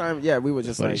around this time, yeah, we were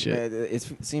just Funny like, shit. man, it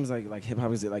seems like hip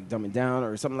hop is like dumbing down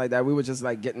or something like that. We were just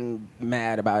like getting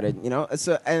mad about it, you know.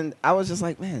 So and I was just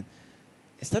like, man,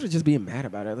 instead of just being mad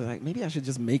about it, I was like, maybe I should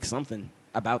just make something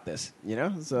about this, you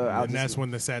know. So I was And just, that's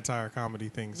when the satire comedy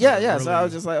things. yeah. really, So I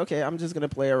was just like, okay, I'm just gonna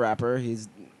play a rapper. He's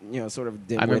sort of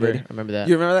I remember. dim-witted. I remember that.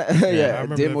 You remember that? I yeah,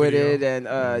 remember that dim-witted,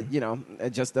 video.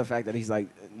 and just the fact that he's like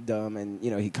dumb, and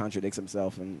he contradicts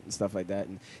himself and stuff like that.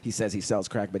 And he says he sells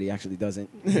crack, but he actually doesn't.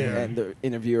 Yeah. And the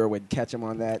interviewer would catch him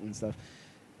on that and stuff.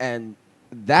 And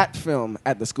that film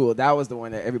at the school, that was the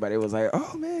one that everybody was like,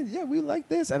 "Oh man, yeah, we like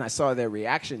this." And I saw their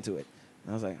reaction to it,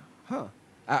 and I was like, "Huh."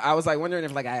 I was like wondering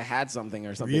if like I had something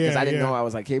or something because Yeah, I didn't yeah. know I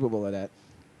was like capable of that.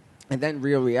 And then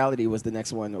Real Reality was the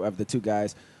next one of the two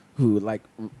guys who like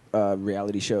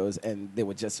reality shows, and they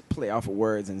would just play off of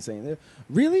words and saying,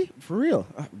 "Really, for real?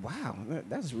 Wow,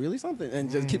 that's really something,"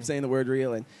 and just keep saying the word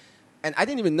 "real." And I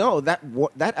didn't even know that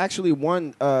that actually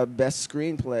won best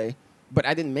screenplay, but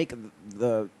I didn't make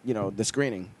the the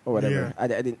screening or whatever.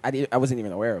 Yeah. I wasn't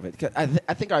even aware of it. 'Cause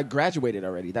I think I graduated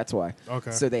already. That's why.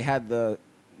 Okay. So they had the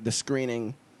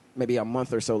screening maybe a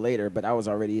month or so later, but I was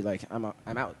already like, I'm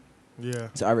out. Yeah.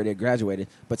 So I already had graduated,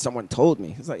 but someone told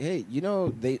me. It's like, hey,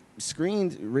 they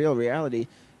screened Real Reality,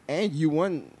 and you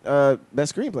won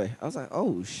best screenplay. I was like,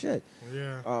 oh shit.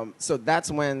 Yeah. So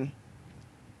that's when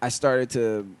I started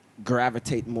to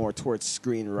gravitate more towards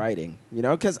screenwriting.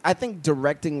 Because I think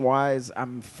directing wise,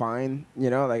 I'm fine.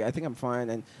 I think I'm fine,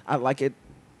 and I like it,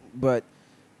 but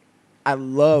I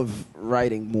love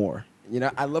writing more.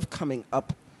 I love coming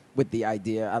up with the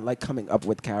idea. I like coming up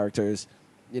with characters.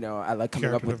 I like coming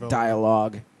up Character with development.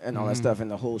 dialogue and all that Mhm. stuff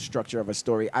and the whole structure of a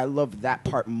story. I love that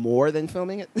part more than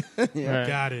filming it. Yeah. Right.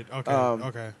 Got it. Okay.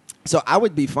 Okay. So I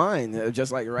would be fine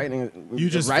just like writing You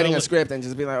just writing felt a it- script and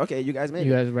just be like, okay, you guys make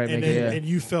You it. guys right And, make it. then, Yeah. and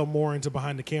you felt more into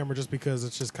behind the camera just because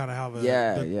it's just kind of how the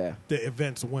Yeah. the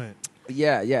events went.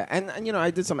 Yeah. And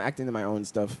I did some acting in my own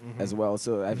stuff Mhm. as well.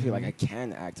 So I feel like I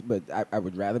can act, but I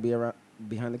would rather be around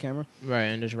behind the camera. Right,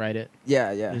 and just write it.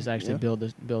 Yeah. Just actually build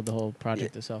the whole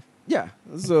project itself. Yeah.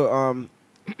 So,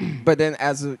 but then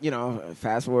as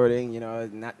fast forwarding,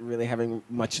 not really having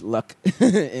much luck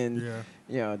in,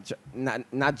 Yeah.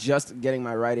 not just getting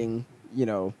my writing,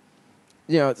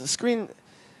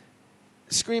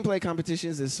 screenplay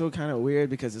competitions is so kind of weird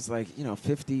because it's like,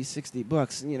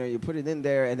 $50-$60, you put it in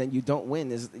there and then you don't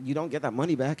win. You don't get that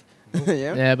money back.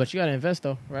 Yeah. Yeah, but you gotta invest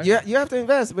though, right? Yeah, you have to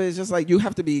invest, but it's just like you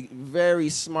have to be very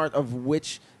smart of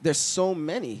which. There's so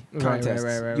many Right, contests.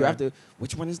 right, You have to.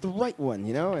 Which one is the right one?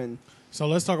 And So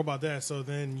let's talk about that. So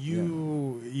then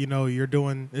you're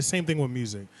doing the same thing with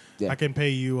music. Yeah. I can pay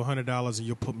you $100 and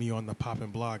you'll put me on the poppin'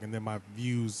 blog, and then my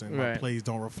views and my Right. plays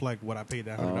don't reflect what I paid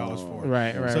that $100 for.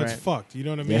 Right, right, So right. it's fucked. You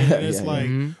know what I mean? Yeah, And it's yeah, like,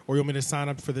 Mhm. or you want me to sign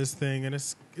up for this thing, and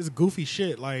it's goofy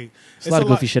shit. Like It's a lot of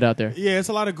goofy shit out there. Yeah, it's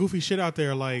a lot of goofy shit out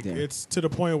there. Like Yeah. it's to the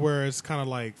point where it's kind of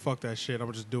like, fuck that shit. I'm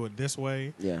gonna just do it this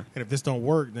way. yeah. And if this don't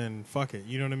work, then fuck it.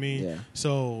 You know what I mean? Yeah.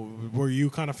 So were you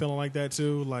kind of feeling like that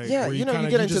too? Like Yeah, were you kinda-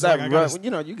 get into just that like, I gotta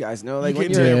rut. You guys know, like you when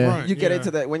get into you're that Yeah. rut, you get yeah.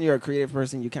 into that when you're a creative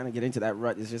person, you kind of get into that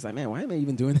rut. It's just like, man, why am I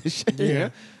even doing this shit? Yeah.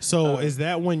 So is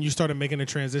that when you started making a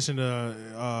transition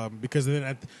to because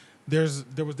then there was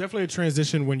definitely a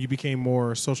transition when you became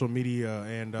more social media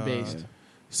and Based.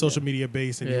 social media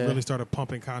based, and you Yeah. really started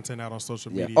pumping content out on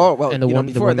social Yeah. media. Oh well, And the one-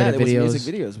 the before that, one-minute it was videos.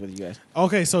 music videos with you guys.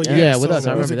 Okay, so Yeah, with so us, I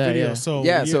remember music that, video. yeah. So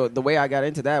Yeah. So the way I got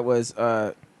into that was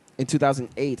in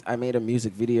 2008. I made a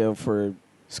music video for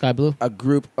Sky Blue. a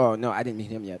group. Oh no, I didn't meet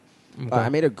him yet. Okay. I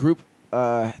made a group.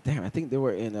 I think they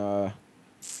were in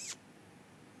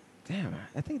damn,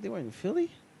 I think they were in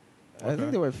Philly. I Okay.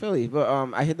 think they were in Philly, but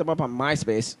I hit them up on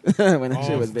MySpace when that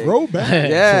shit was big. Throwback.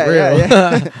 Yeah, For real. yeah, yeah.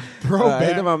 I hit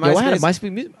Throwback. them on Yo, I had a MySpace.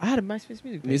 MySpace music. I had a MySpace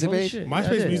music page. Music Holy page? shit. MySpace Yeah,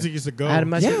 I did. music used to go. I had a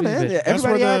MySpace Yeah, music man. page. Yeah, That's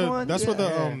where everybody had one. That's yeah.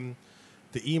 where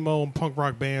the emo and punk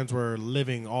rock bands were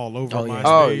living all over Oh, yeah. MySpace.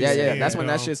 Oh yeah, yeah. and, That's when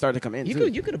that shit started to come in. You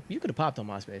too. could have popped on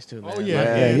MySpace too. Man. Oh, yeah, Like,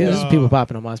 yeah, yeah. There's and, people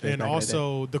popping on MySpace. And back in the day.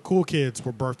 also, the cool kids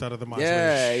were birthed out of the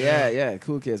MySpace. Yeah.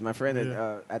 Cool kids. My friend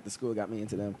Yeah. at the school got me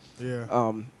into them.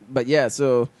 Yeah. But yeah,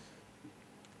 so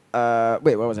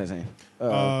wait, what was I saying?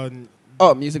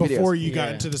 Music videos. Before you got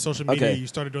Yeah. into the social media, Okay. you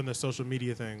started doing the social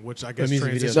media thing, which I guess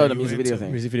music video transitioned thing. No, the you music video into-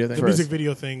 thing. music video thing. The First. music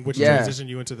video thing, which Yeah. transitioned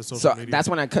you into the social So media. that's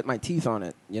when I cut my teeth on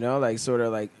it, like sort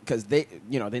of like because they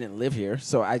didn't live here,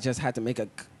 so I just had to make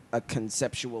a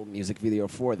conceptual music video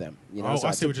for them, So I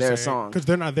see took what you're their saying. song, Because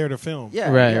they're not there to film. yeah,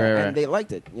 Right, yeah, right, right. and they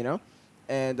liked it,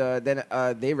 and then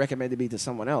they recommended me to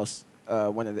someone else,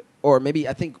 or maybe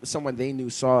I think someone they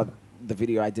knew saw the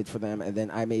video I did for them, and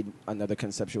then I made another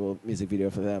conceptual music video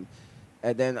for them,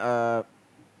 and then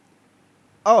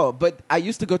but I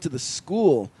used to go to the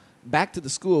school. Back to the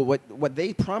school. What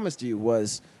they promised you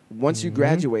was once you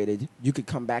graduated, you could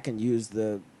come back and use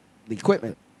the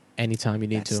equipment. Anytime you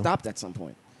need That to. stopped at some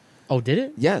point. Oh, did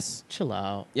it? Yes. Chill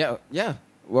out. Yeah. Yeah.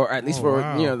 Well, at least Oh, for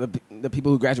wow. the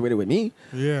people who graduated with me,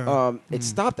 Yeah. it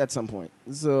stopped at some point.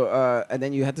 So and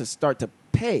then you had to start to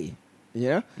pay.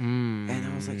 Yeah. And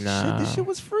I was like, shit, this shit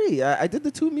was free. I did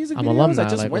the 2 music I'm videos. alumni, I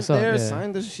just like, went what's up? there, Yeah.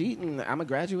 signed the sheet, and I'm a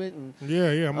graduate. And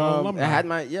yeah. I'm an alumni. I had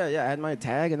my I had my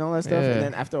tag and all that stuff. Yeah. And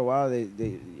then after a while, they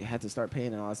had to start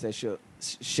paying and all that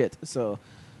shit. So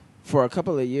for a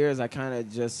couple of years, I kind of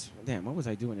just what was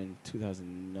I doing in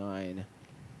 2009?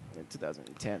 In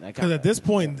 2010, Because at this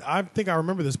point, I think I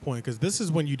remember this point, because this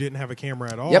is when you didn't have a camera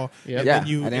at all. Yep. And Yeah, then I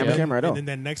didn't have a and camera at all. And then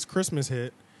that next Christmas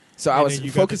hit. So I and was then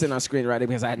you got focusing on screenwriting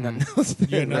because I had nothing else. to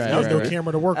You had do. nothing Right, else, right, no right.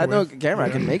 camera to work I had no with. camera. I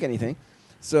couldn't make anything.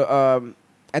 So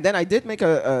and then I did make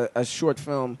a short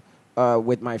film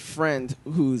with my friend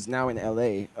who's now in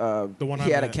LA. The one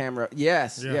he I had met. a camera.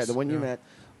 Yes, yeah, the one you yeah. met.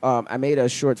 I made a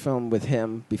short film with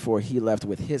him before he left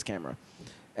with his camera,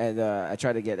 and I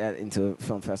tried to get that into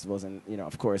film festivals, and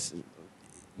of course,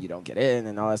 you don't get in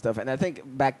and all that stuff. And I think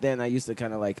back then I used to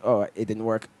kind of like, oh, it didn't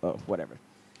work, oh, whatever,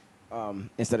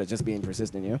 instead of just being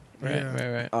persistent, Right,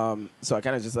 Yeah. right. So I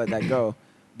kind of just let that go.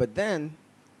 But then,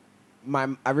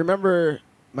 I remember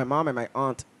my mom and my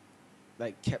aunt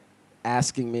like kept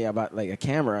asking me about like a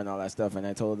camera and all that stuff, and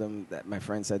I told them that my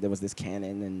friend said there was this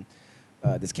Canon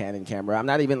and this Canon camera. I'm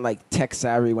not even like tech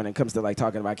savvy when it comes to like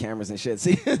talking about cameras and shit.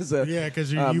 See, so, Yeah,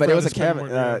 because you but it was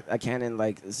rather a Canon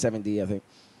like 7D, I think.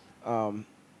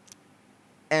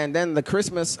 And then the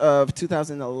Christmas of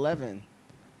 2011,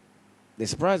 they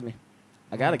surprised me.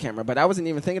 I got a camera, but I wasn't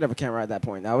even thinking of a camera at that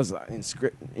point. I was in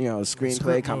screenplay script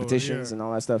mode, competitions yeah. and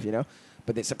all that stuff,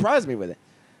 But they surprised me with it.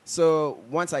 So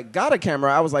once I got a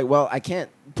camera, I was like, well, I can't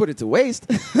put it to waste.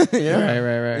 Right,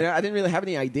 right. I didn't really have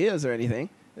any ideas or anything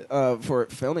for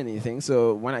filming anything.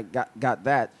 So when I got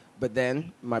that, but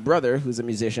then my brother, who's a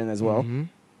musician as well,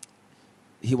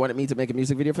 he wanted me to make a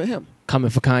music video for him.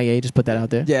 Coming for Kanye, just put that out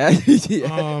there. Yeah.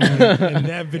 And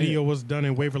that video was done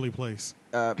in Waverly Place.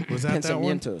 Was that that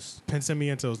one? Pensamientos.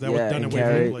 Pensamientos. That Yeah, was done in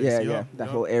Cary, Waverly Place. Yeah, Yup, yeah. That yup,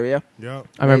 whole area. Yup.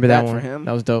 I remember Made that that for one. him.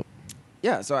 That was dope.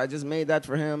 Yeah, so I just made that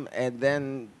for him, and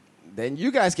then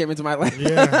you guys came into my life.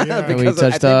 Yeah, yeah. And we because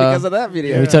touched, because of that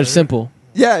video. And we touched Simple.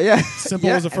 Yeah. Simple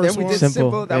Yeah, was the and then first we one? did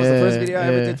Simple. That was the first Yeah, video I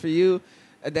ever yeah. did for you.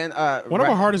 And then One of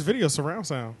our hardest videos, surround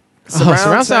sound.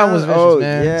 Surround sound was vicious,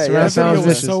 man. Yeah, Surround yeah. That sound video was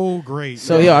was vicious. so great.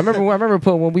 So yeah. I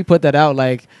remember when we put that out,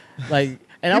 like, and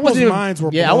I People's wasn't even, minds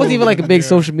were I wasn't even like a big blown.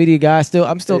 social media guy.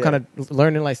 I'm still Yeah. kind of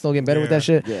learning, like, still getting better with Yeah. that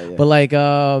shit. Yeah, yeah. But like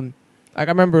I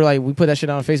remember like we put that shit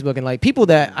on Facebook, and like people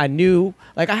that I knew,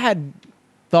 like I had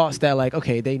thoughts that like,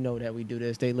 okay, they know that we do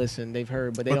this, they listen, they've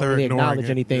heard, but they But don't they're really ignoring acknowledge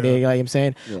it. anything. Yeah. They, like I'm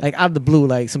saying, Yeah. like out of the blue,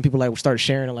 like some people like started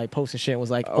sharing and like posting shit and was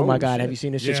like, oh my Oh, god, shit. have you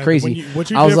seen this? Yeah, Shit's crazy. What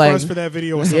you I did was for like, us for that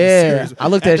video was something yeah, serious. I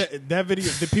looked at that video.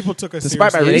 The people took us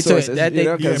Despite my seriously. Yeah, they took- resources, that- they-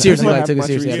 'cause yeah, seriously, people like, have took it much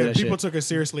seriously Yeah, after resources. that people shit. took us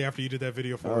seriously after you did that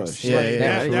video for Oh, us. shit. Yeah, Like, yeah,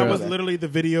 that, for that real. was literally the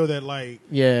video that like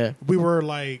Yeah. we were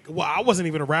like, well, I wasn't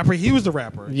even a rapper. He was the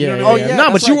rapper. You Yeah, know yeah, what I yeah. mean? No,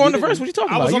 that's but you right. were on You the verse. didn't- What you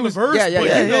talking I about? was You on the verse. Yeah, yeah, but,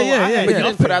 yeah. you know, Yeah, yeah, I had But you yeah.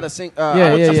 didn't put out a Yeah,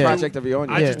 yeah, a yeah. project of your own.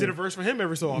 You I just did a verse for him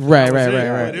every so often. Right.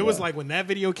 But it was like when that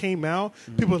video came out,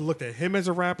 people looked at him as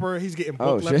a rapper. He's getting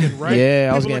booked left and right. Yeah,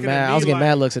 I was People getting looking at mad. me I was getting like-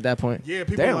 mad looks at that point. Yeah,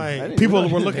 Damn,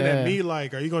 were looking Yeah. at me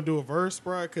like, "Are you gonna do a verse,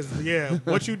 bro?" Because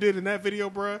what you did in that video,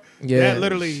 bro, Yeah. that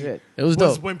literally Shit. It was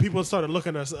dope. when people started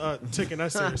looking us, taking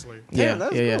us seriously. Yeah, Damn,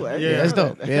 that's yeah, cool. yeah. I didn't Yeah, know that's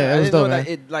that. dope. Yeah, it I was didn't know dope, that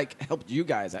man. it like helped you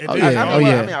guys. It I did. mean, Oh, I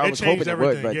yeah. mean, I It was changed hoping it would,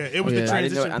 everything. but Yeah, it was the Yeah. I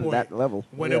didn't know transition it on point that level.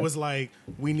 when Yeah. it was like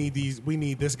we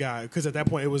need this guy because at that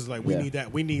point it was like we Yeah. need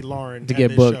that we need Lauren To at get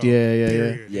this booked. show, Yeah.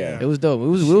 period. Yeah. It was dope. We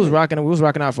was rocking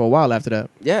out for a while after that.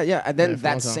 Yeah, and then Yeah, for a long that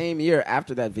time. same year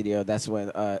after that video, that's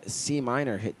when C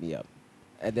Minor hit me up,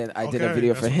 and then I did a Okay,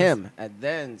 video that's for what him, and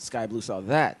then Sky Blue saw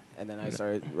that, and then I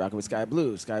started rocking with Sky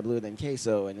Blue, then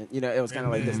Queso, and then, it was kind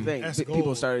of like this thing.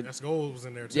 People started, S Gold was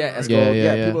in there too. yeah, right? S Yeah, Gold,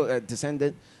 yeah. people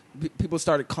descended. People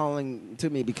started calling to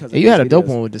me because Yeah, of you had a these dope videos.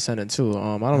 one with Descendant too.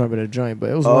 I don't remember the joint, but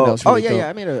it was one that was really yeah, dope.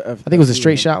 I made I think it was a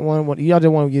straight shot one. Y'all did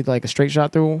one with like a straight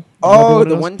shot through. Y'all Oh,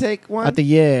 did the those? one take one. I think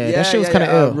that shit was kind of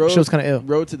ill. Road, Shit was kind of ill.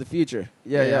 Road to the Future.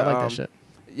 Yeah, I like that shit.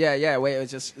 Yeah. Wait, it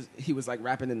was just he was like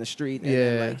rapping in the street, and Yeah.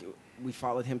 then, like we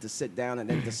followed him to sit down, and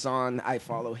then Dasan, I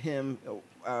follow him.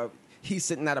 He's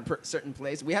sitting at a certain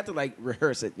place. We had to like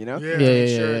rehearse it, Yeah. to make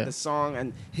sure the song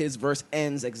and his verse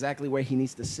ends exactly where he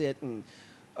needs to sit, and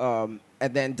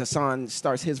then Dasan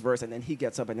starts his verse, and then he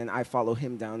gets up, and then I follow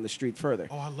him down the street further.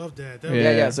 Oh, I love that.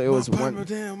 Yeah. So it was one.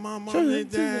 My mom and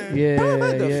dad. Yeah.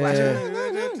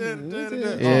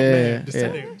 That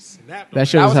shit That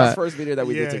was was our hot. first video that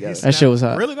we did together. That shit was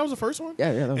hot. Really, that was the first one.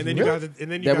 Yeah, that was And then you really? guys,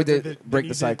 and then you Then we guys did Break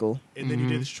the Cycle. and then you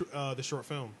did the short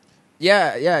film.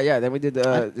 Yeah. Then we did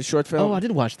the short film. Oh, I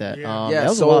did watch that. Yeah. Yeah, That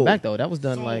was a while Soul. back though. That was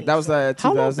done Soul. like That was the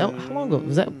how long? 2000. How long ago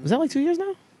was that? Was that like 2 years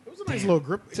now? It was a nice little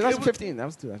grip. 2015. That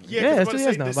was 2015. Yeah, Yeah, 'cause I was it's 2 about to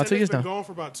years say, now, the about 2 years been now. going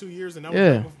for about 2 years, and that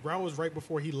Yeah. was right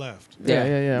before he left.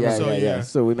 Yeah. So, yeah.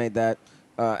 So we made that,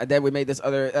 and then we made this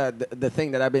other the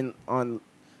thing that I've been on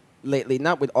lately.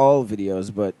 Not with all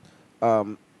videos, but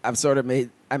I've sort of made.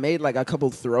 I made like a couple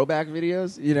throwback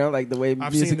videos. Like the way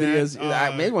I've music seen that. videos.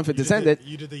 I made one for You did Descendant.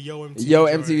 You did the Yo MTV. Yo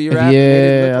joint. MTV rap. Yeah,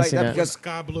 made it look I like seen that that. because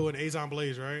Sky Blue and Azon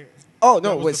Blaze, right? Oh That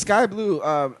no, was with the- Sky Blue,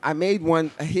 I made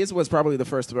one. His was probably the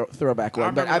first throwback I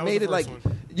one, but remember I that was made the it like first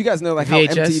one. you guys know, like how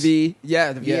VHS? MTV, the Yeah,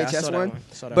 I VHS saw that one. one.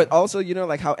 Saw that But one. also,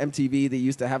 like how MTV they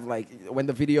used to have like when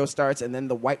the video starts and then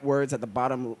the white words at the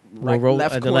bottom right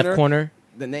left at the corner, left corner,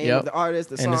 the name Yep. of the artist,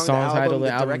 the and the song album, title, the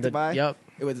album. directed by. Yep.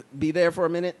 It would be there for a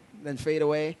minute, then fade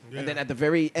away, Yeah. and then at the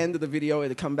very end of the video,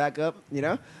 it'd come back up.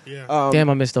 Yeah.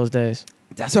 Damn, I missed those days.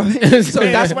 That's what. So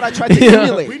that's what I tried to Yeah.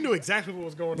 emulate. We knew exactly what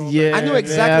was going on. Yeah. I knew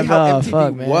exactly Yeah, how no, MTV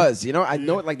fuck, man. was. I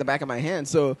know it like the back of my hand.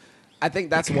 So I think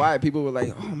that's why people were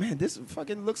like, "Oh man, this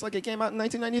fucking looks like it came out in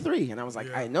 1993." And I was like,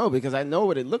 Yeah. "I know because I know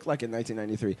what it looked like in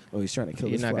 1993." Oh, he's trying to kill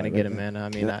You're this not fly gonna right get it, there. man. I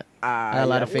mean, I I a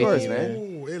lot of faith in course, you, man.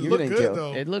 Ooh, it You looked didn't good kill.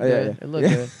 though. it looked Oh, yeah, good. yeah. It looked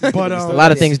Yeah. good. But A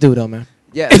lot of things do though, man.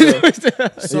 Yeah.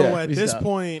 So Yeah. at We this stopped.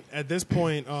 point,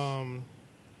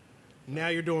 now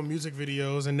you're doing music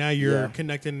videos, and now you're Yeah.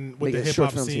 connecting with Making the hip short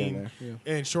hop films here scene and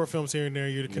there. and short films here and there.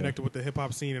 You're connected with the hip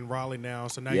hop scene in Raleigh now,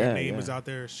 so now Yeah, your name yeah. is out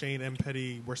there. Shane M.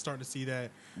 Petty. We're starting to see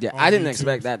that. Yeah, on I didn't YouTube.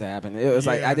 expect that to happen. It was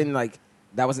like Yeah. I didn't like.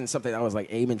 That wasn't something I was like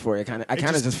aiming for. I kind of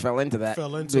just just fell into that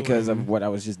fell into because it. of what I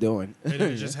was just doing. And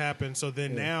it just happened. So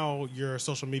then now your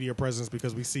social media presence,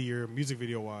 because we see your music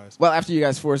video wise. Well, after you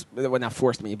guys not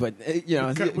forced me, but We get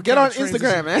kinda on transition-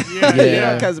 Instagram, man.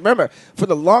 Yeah. Because remember, for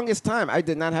the longest time, I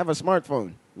did not have a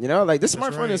smartphone. Like this That's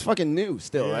smartphone right. is fucking new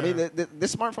still. I Yeah. mean,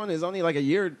 this smartphone is only like a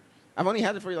year. I've only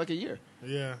had it for like a year.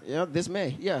 Yeah. This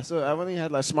May. Yeah, so I've only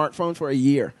had like a smartphone for a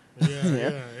year.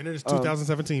 Yeah. And it is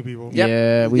 2017, people. Yep.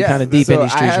 Yeah, we Yeah, kind of deep so in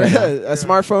these streets I right had now. a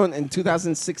smartphone in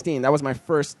 2016. That was my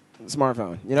first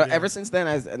smartphone. Yeah. Ever since then,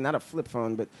 not a flip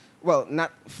phone, but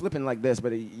not flipping like this,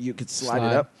 but you could slide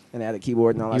Slide. it up and it had a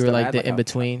keyboard and all that You were stuff. I like had, the in a-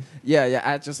 between. Yeah,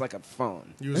 I had just like a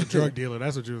phone. You was a drug dealer.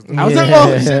 That's what you was doing. I was Yeah. like,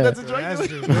 oh shit, that's a drug That's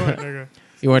dealer. what you was doing, nigga.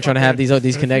 You weren't trying to have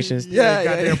these connections. Yeah,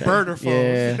 goddamn yeah. burner phone.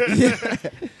 Yeah.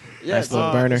 Yeah, Nice so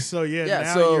little burner. So Yeah,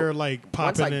 now so you're like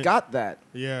once popping I it. got that,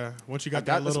 Yeah, once you got, I got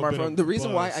that the little bit smartphone. of The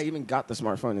reason why buzz. I even got the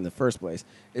smartphone in the first place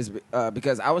is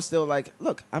because I was still like,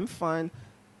 look, I'm fine.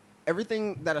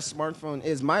 Everything that a smartphone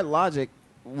is, my logic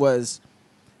was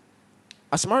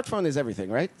a smartphone is everything,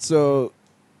 right? So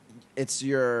it's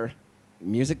your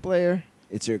music player,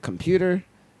 it's your computer,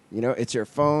 it's your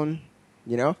phone,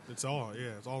 It's all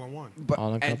it's all in one. but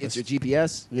All and it's encompassed. your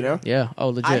GPS, Yeah. Oh,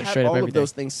 I legit. had Straight up all of everything.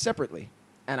 those things separately,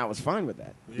 and I was fine with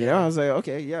that. Yeah. I was like,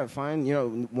 okay, yeah, fine.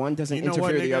 One doesn't You know interfere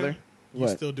what, with the nigga? other. You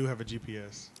still do have a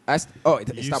GPS.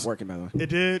 It stopped working, by the way. It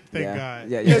did? Thank Yeah. God.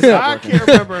 Yeah, Because stopped I working. can't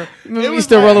remember. You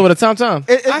still rolling with a TomTom?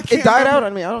 It I can't died remember. out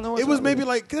on me. I don't know what's It was wrong with maybe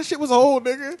like, cause that shit was old,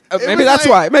 nigga. maybe that's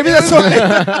why. Maybe that's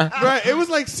why. Right. It was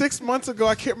like 6 months ago.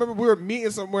 I can't remember. We were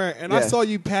meeting somewhere, and I saw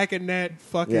you packing that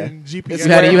fucking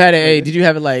GPS. Did you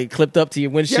have it like clipped up to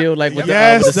your windshield, like with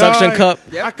Yes, the suction dog. cup?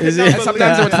 Yep. I could not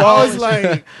Sometimes it would I fall. was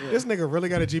like, this nigga really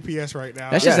got a GPS right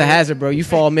now. That's just a hazard, bro. You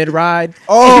fall mid ride.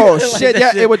 Oh Like shit! that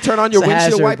Yeah, shit. it would turn on your It's a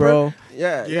windshield hazard, wiper, bro.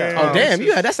 Yeah. Yeah. Oh damn!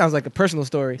 That sounds like a personal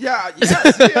story. Yeah,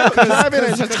 driving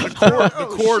and just the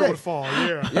cord would fall.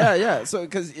 Yeah. Yeah. So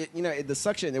because the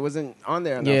suction, it wasn't on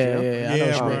there enough. Yeah, you know? yeah. I know Yeah,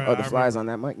 what you mean. bro. The flies on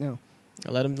that mic now.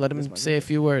 Let him say a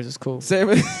few words. It's cool. Same.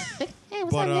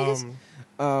 But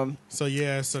So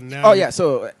now. Oh yeah.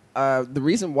 So the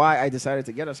reason why I decided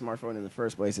to get a smartphone in the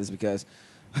first place is because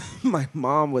my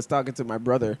mom was talking to my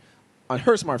brother on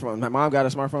her smartphone. My mom got a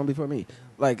smartphone before me,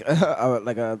 like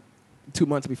 2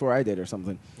 months before I did or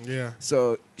something. Yeah.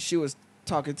 So she was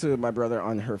talking to my brother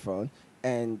on her phone,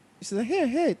 and she said,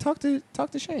 "Hey, talk to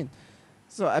Shane."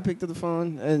 So I picked up the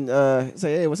phone and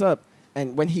said, "Hey, what's up?"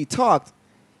 And when he talked,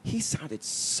 he sounded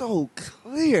so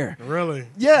clear. Really?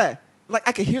 Yeah, like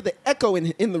I could hear the echo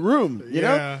in the room. You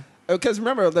know, because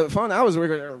remember the phone I was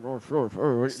working,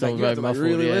 like you have to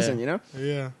really listen. You know.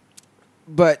 Yeah.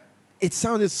 But it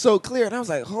sounded so clear, and I was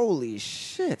like, "Holy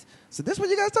shit!" So this what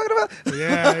you guys talking about?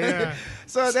 Yeah.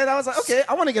 So then I was like, okay,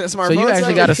 I want to get a smartphone. So you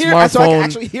actually got a smartphone. So I can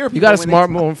actually smartphone. hear people You got a when they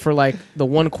smartphone for like the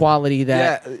one quality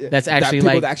that's actually that people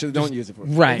like that actually don't use it for.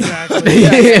 right. Exactly.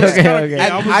 Okay.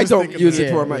 Yeah, And was I just don't thinking use that.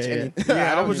 it for much. Yeah.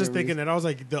 Yeah, I don't was just even thinking use that. I was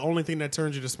like, the only thing that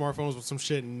turns you to smartphones was some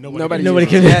shit and Nobody can.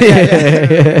 uses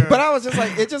it. Yeah. But I was just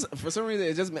like, for some reason,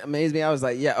 it just amazed me. I was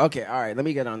like, yeah, okay, all right, let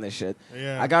me get on this shit.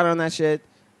 Yeah. I got on that shit,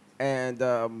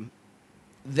 and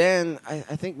then I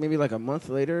think maybe like a month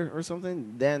later or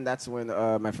something, then that's when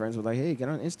my friends were like, hey, get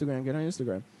on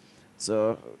Instagram.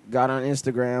 So got on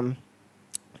Instagram,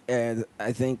 and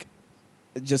I think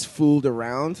just fooled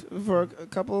around for a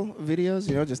couple videos,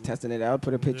 just testing it out,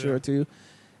 put a picture or two.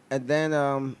 And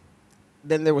then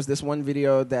there was this one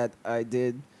video that I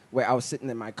did where I was sitting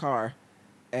in my car,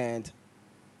 and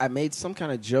I made some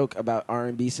kind of joke about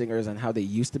R&B singers and how they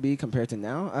used to be compared to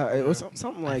now. It was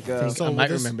something like... I might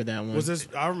remember that one. Was this?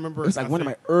 I remember. it was like one of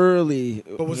my early...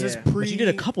 But was this But pre? you did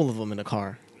a couple of them in the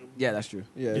car. Yeah, that's true.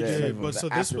 Yeah, You yeah. did. But so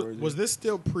this Afterwards, was this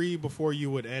still pre before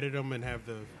you would edit them and have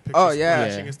the pictures Oh, yeah.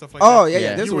 flashing and stuff like Oh, that? yeah.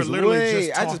 Yeah. This You were was literally way...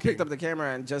 just I just talking. picked up the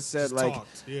camera and just said, Just like...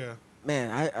 talked. Yeah.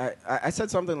 Man, I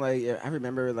said something like... I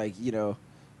remember, like,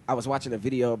 I was watching a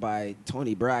video by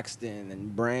Tony Braxton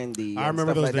and Brandy I and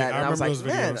remember stuff those. like that. And I was like, those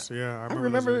man, videos. Yeah, I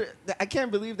remember I can't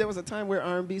believe there was a time where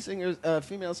R&B singers,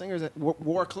 female singers,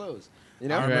 wore clothes. I It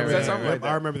remember, was that. something like that.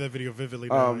 I remember that video vividly.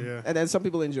 Now, And then some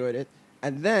people enjoyed it.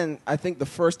 And then I think the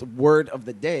first word of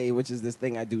the day, which is this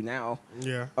thing I do now,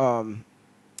 yeah.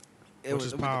 it was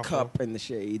is with the powerful. cup and the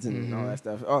shades and all that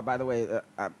stuff. Oh, by the way,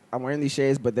 I'm wearing these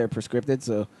shades, but they're prescripted,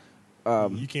 so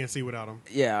You can't see without them.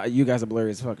 yeah, you guys are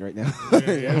blurry as fuck right now.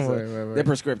 Yeah. So Right. they're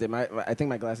prescripted. I think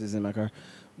my glasses is in my car,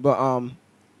 but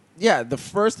yeah, the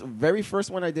very first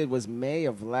one I did was May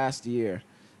of last year,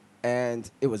 and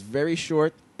it was very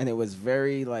short, and it was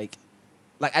very like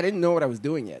I didn't know what I was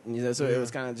doing yet, and, so it was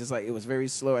kind of just like it was very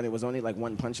slow, and it was only like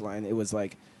one punchline. It was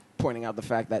like pointing out the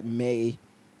fact that May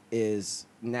is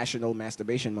National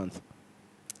Masturbation Month.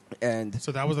 And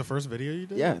So that was the first video you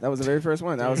did? yeah, that was the very first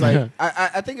one. I was like,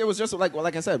 I think it was just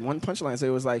like I said, one punchline. So it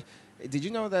was like, did you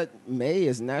know that May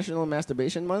is National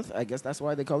Masturbation Month? I guess that's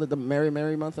why they call it the Merry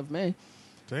Merry Month of May.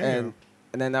 Damn.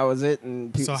 And then that was it.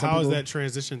 And So how is that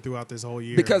transition throughout this whole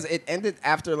year? Because it ended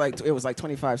after it was like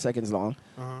 25 seconds long.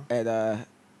 Uh-huh. And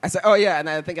I said, oh yeah, and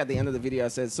I think at the end of the video I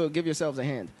said, so give yourselves a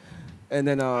hand. And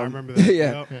then I remember that.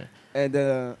 yeah. Yep. And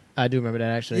I do remember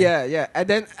that actually. yeah. And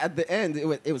then at the end, it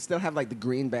would still have like the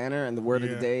green banner and the word of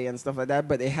the Yeah. day and stuff like that.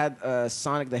 But it had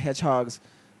Sonic the Hedgehog's,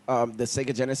 the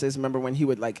Sega Genesis. Remember when he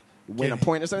would like win a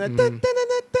point or something?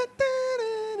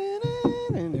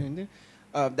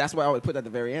 That's what I would put at the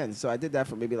very end. So I did that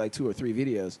for maybe like 2 or 3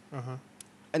 videos. Uh-huh.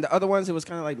 And the other ones, it was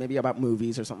kind of like maybe about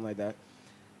movies or something like that.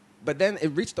 But then it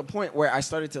reached a point where I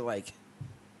started to like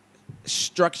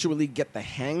structurally get the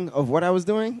hang of what I was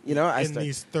doing. In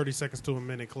these 30 seconds to a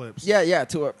minute clips. Yeah.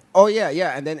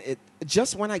 And then it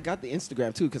just when I got the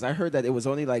Instagram too, because I heard that it was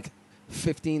only like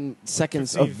 15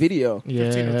 seconds of video.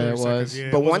 Yeah, 15 or 30 it was. seconds, yeah,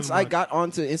 But it wasn't once I much. got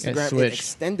onto Instagram, it switched.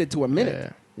 extended to a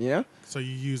minute. Yeah. So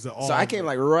you used the all. So I came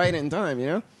like right in time.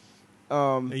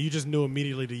 And you just knew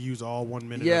immediately to use all 1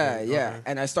 minute. Yeah, of it. yeah. Okay.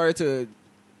 And I started to.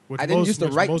 Which I didn't used to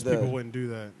write most the- people wouldn't do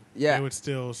that. Yeah. They would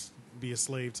still be a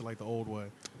slave to like the old way.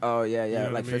 Oh yeah, You yeah, know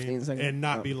what like I mean? 15 seconds, and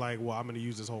not be like, well, I'm going to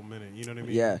use this whole minute. You know what I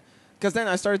mean? Yeah. Because then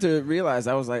I started to realize,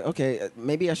 I was like, okay,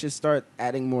 maybe I should start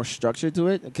adding more structure to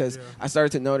it. Because I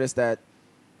started to notice that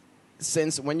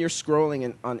since when you're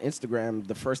scrolling on Instagram,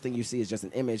 the first thing you see is just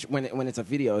an image. When it's a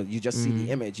video, you just see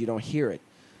the image. You don't hear it.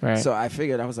 Right. So I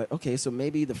figured, I was like, okay, so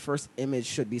maybe the first image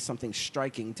should be something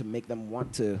striking to make them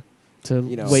want to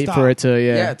wait stop. for it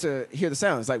to, to hear the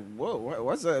sound. It's like, whoa,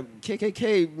 what's a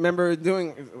KKK member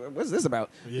doing? What's this about?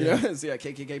 Yeah. You know, see a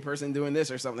KKK person doing this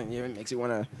or something. It makes you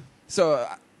want to.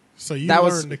 So you that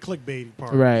learned was the clickbait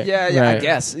part. Right. Yeah, I right.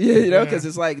 guess. Yeah, because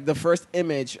it's like the first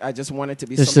image. I just want it to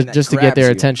be Just something to that get their grabs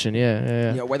you. attention.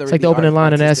 Yeah. You know, whether It's it like be the opening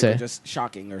line in an artistic or essay. just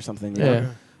shocking or something.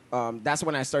 Yeah. That's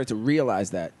when I started to realize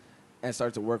that and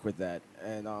started to work with that,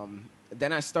 and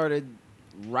then I started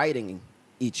writing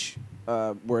each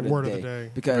word of the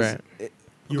day because. Right.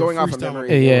 Going off of memory,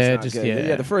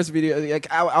 the first video,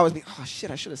 like I was, oh shit,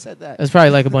 I should have said that. It's probably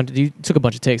like you took a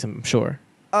bunch of takes, I'm sure.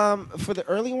 For the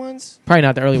early ones, probably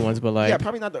not the early ones, but like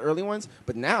probably not the early ones.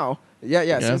 But now,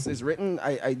 since it's written,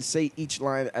 I say each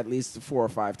line at least 4 or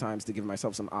 5 times to give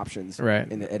myself some options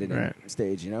in the editing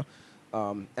stage, you know.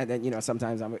 And then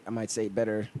sometimes I might say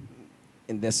better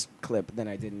in this clip than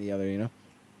I did in the other, you know.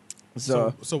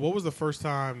 So what was the first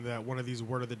time that one of these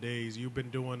word of the days you've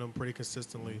been doing them pretty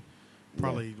consistently?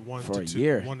 Probably one to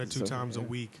two times a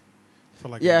week for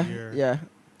like a year. Yeah.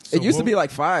 So it used to be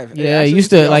like 5. Yeah, it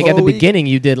used to like at the beginning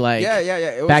you did like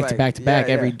it was back to back to back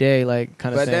every day, like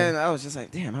kind of. But then I was just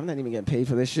like, damn, I'm not even getting paid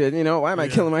for this shit. You know, why am I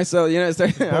killing myself? You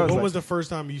know, what was the first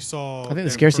time you saw? I think the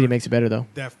scarcity makes it better though.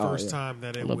 That first time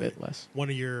that a little bit less. One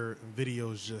of your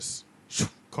videos just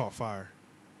caught fire.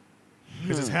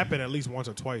 Because it's happened at least once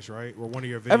or twice, right? Or one of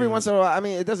your videos. Every once in a while. I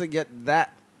mean, it doesn't get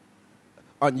that.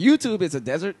 On YouTube, it's a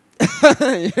desert.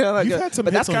 But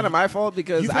that's kind of my fault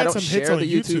because I don't share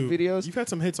the YouTube videos. You've had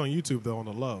some hits on YouTube, though, on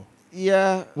the low.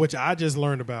 Yeah. Which I just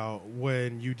learned about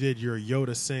when you did your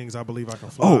Yoda Sings, I Believe I Can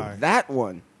Fly. Oh, that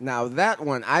one. Now, that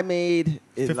one I made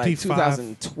in like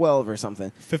 2012 or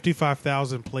something.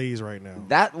 55,000 plays right now.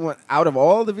 That one, out of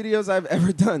all the videos I've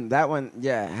ever done, that one,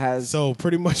 has... So,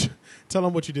 pretty much, tell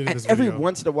them what you did in this video. Every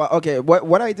once in a while... Okay,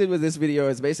 what I did with this video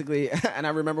is basically... And I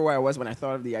remember where I was when I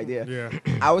thought of the idea. Yeah.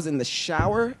 I was in the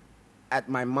shower at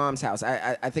my mom's house.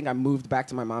 I think I moved back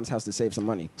to my mom's house to save some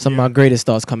money. Some of my greatest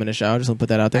thoughts come in the shower. Just want to put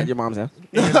that out there. At your mom's house.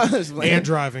 And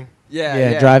driving.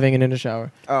 Yeah, driving and in the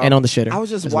shower. And on the shitter. I was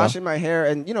just washing my hair,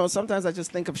 and sometimes I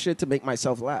just think of shit to make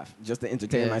myself laugh, just to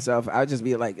entertain myself. I would just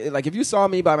be like if you saw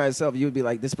me by myself, you would be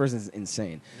like, this person's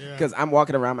insane. Because I'm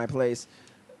walking around my place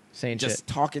saying just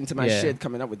talking to my shit,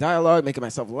 coming up with dialogue, making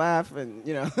myself laugh, and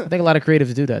I think a lot of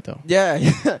creatives do that though.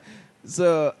 Yeah.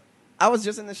 So I was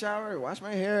just in the shower, washed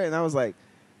my hair, and I was like,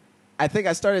 I think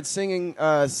I started singing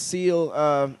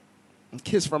Seal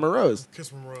Kiss from a Rose. Kiss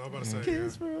from a Rose, I'm about to say.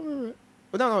 Kiss from a Rose.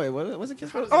 No, wait, was it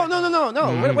Kiss from a Rose? Oh, no.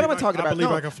 What am I talking about? I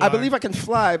Believe I Can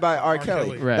Fly by R.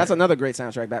 Kelly. Right. That's another great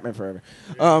soundtrack, Batman Forever.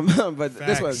 Yeah. But Facts.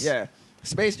 this was,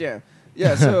 Space Jam.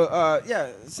 Yeah, so,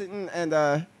 sitting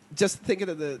and just thinking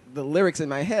of the lyrics in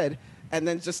my head, and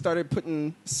then just started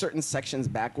putting certain sections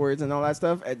backwards and all that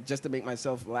stuff just to make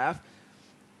myself laugh.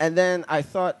 And then I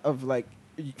thought of, like,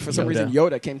 for some reason,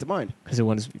 Yoda came to mind. Because it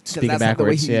was speaking that's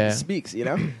backwards. the way he speaks, you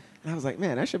know? And I was like,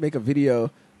 man, I should make a video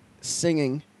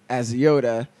singing as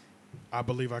Yoda. I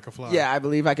Believe I Can Fly. Yeah, I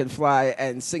Believe I Can Fly,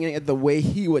 and singing it the way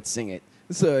he would sing it.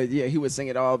 So, yeah, he would sing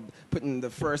it all, putting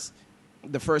the first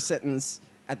sentence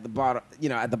at the bottom,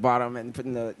 and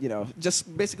putting the,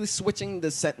 just basically switching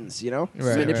the sentence,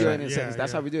 manipulating the sentence.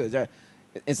 That's how we do it. Yeah.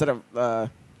 Instead of,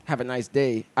 have a nice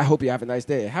day, I hope you have a nice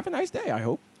day. Have a nice day, I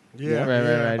hope. Yeah.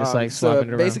 Right. Just like swapping it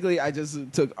around. Basically, I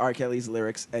just took R. Kelly's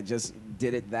lyrics and just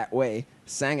did it that way,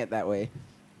 sang it that way.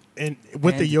 And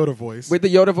with the Yoda voice. With the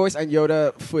Yoda voice and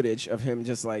Yoda footage of him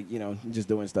just like, just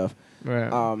doing stuff.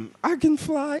 Right. I can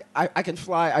fly. I can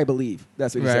fly, I believe.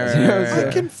 That's what he says. Right.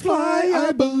 I can fly,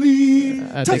 I believe.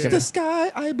 Touch the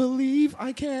sky, I believe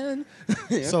I can.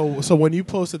 So when you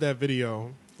posted that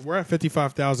video, we're at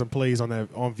 55,000 plays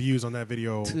on views on that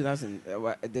video.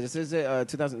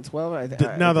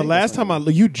 2012? Now, the last time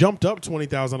you jumped up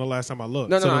 20,000 the last time I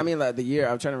looked. No, I mean like the year.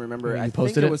 I'm trying to remember. I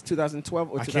think it was 2012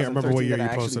 or 2013 I can't remember what year you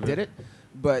posted did it.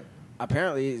 But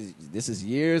apparently, this is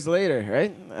years later,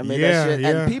 right? I made that shit.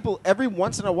 And people, every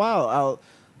once in a while, I'll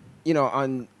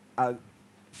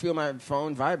feel my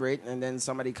phone vibrate, and then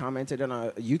somebody commented on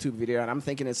a YouTube video, and I'm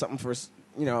thinking it's something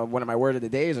one of my word of the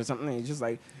days or something. And he's just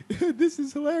like, this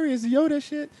is hilarious, Yoda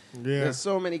shit. Yeah. There's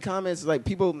so many comments, like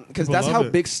people, because People that's love how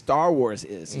it. big Star Wars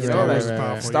is. You Right, know, right, like, right,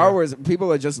 right. Star Wars,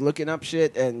 people are just looking up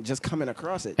shit and just coming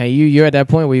across it. And you're at that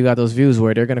point where you got those views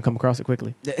where they're gonna come across it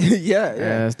quickly. Yeah,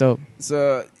 That's dope.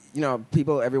 So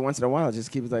people every once in a while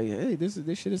just keep like, hey, this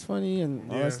shit is funny and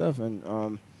all Yeah. that stuff. And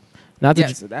Not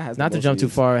to so that has not the to most jump too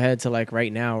views. far ahead to like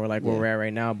right now or like where Yeah. we're at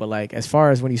right now, but like as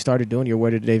far as when you started doing your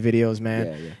word of the day videos, man,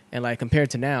 Yeah, yeah, and like compared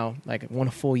to now, like 1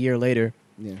 full year later,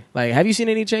 yeah. like have you seen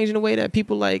any change in the way that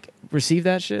people like receive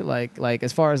that shit? Like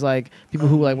as far as like people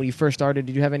who like when you first started,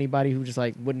 did you have anybody who just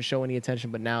like wouldn't show any attention,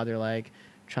 but now they're like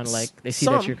trying to like they see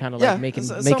that Some, you're kind of yeah, like making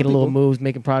some little people. moves,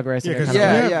 making progress. Yeah, and because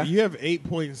they're Yeah, kinda you have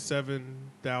 8.7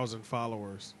 thousand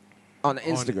followers On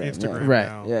Instagram. on Instagram Right.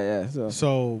 now. Yeah.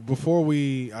 So before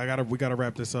we gotta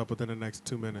wrap this up within the next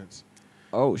 2 minutes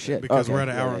Oh shit. because Okay. we're at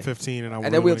an hour Yeah, and 15, and I And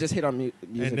really then we'll wanna- just hit on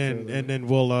music. and then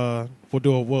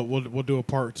we'll do a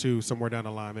part 2 somewhere down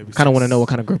the line. Maybe kind of want to six. know what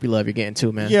kind of group you love you're getting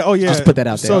too, man. Yeah. Oh yeah. Just put that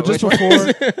out there. So just Which before,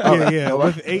 one? yeah.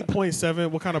 What? With 8.7,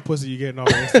 what kind of pussy you getting off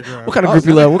Instagram? What kind of group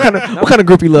you love? What kind of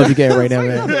group you love you getting right now,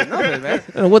 man? Nothing,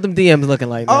 man. What them DMs looking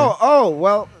like? Man?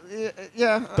 Well,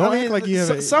 yeah. Don't act like you have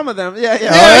a- some of them. Yeah.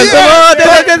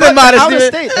 That's modest. Out of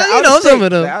state. You know some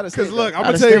of them. Because look, I'm Out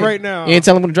gonna of tell you state. right now. You ain't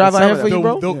telling them to drive out Some here of for you,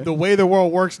 them. bro? The way the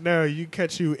world works now, you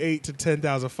catch you 8 to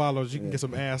 10,000 followers, you can get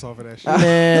some ass off of that shit.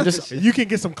 Man, just You can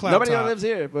get some clout Nobody top. lives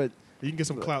here, but You can get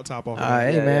some clout top off of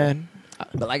hey, that. Yeah, man.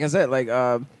 like I said, like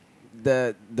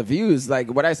the views,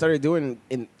 like what I started doing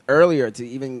in earlier to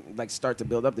even like start to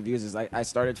build up the views is like I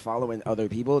started following other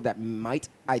people that might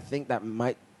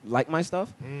like my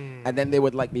stuff, and then they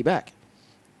would like me back.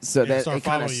 So And that start it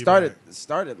kind of following you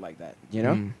started like that, you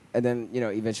know, and then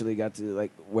eventually got to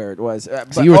like where it was. So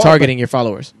But- you were oh, targeting your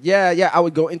followers, but- yeah. I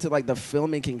would go into like the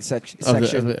filmmaking section,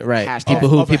 right? hashtag. People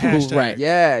who, Of a hashtag. right?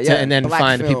 yeah, And then black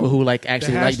find the film. people who like The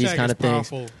actually like these hashtag kind is of things.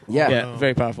 powerful. Yeah. Yeah,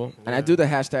 very powerful. And I do the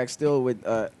hashtag still with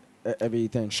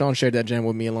everything. Sean shared that gem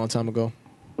with me a long time ago.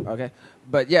 Okay.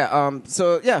 But yeah,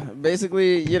 so yeah,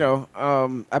 basically,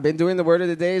 I've been doing the word of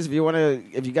the days. If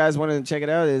you guys want to check it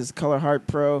out, is Color Heart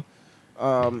Pro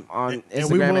on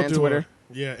Instagram and Twitter.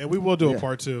 And we will do a Yeah.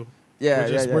 part 2.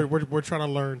 Yeah, We're trying to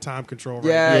learn time control. Right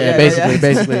Yeah, now. Yeah,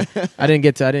 basically. I didn't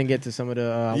get to some of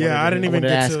the. I didn't I even wanted to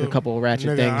get ask to a couple of ratchet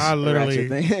Nigga, things. I literally.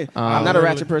 Ratchet thing. I'm I'm not a literally-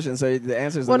 ratchet person, so the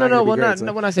answers. Well, are not no. gonna be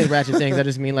great, When I say ratchet things, I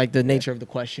just mean like the nature of the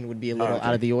question would be a little okay.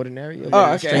 out of the ordinary, a Oh, little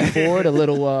okay. straightforward, a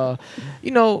little, a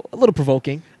little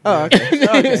provoking. Oh, okay.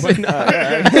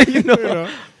 You know?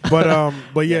 But yeah,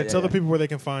 Yeah, tell yeah. the people where they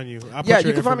can find you. I'll put Yeah, your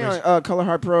you can find me information- on Color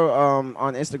Heart Pro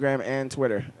on Instagram and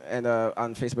Twitter, and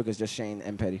on Facebook is just Shane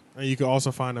M Petty. And you can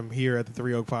also find them here at the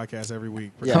Three Oak Podcast every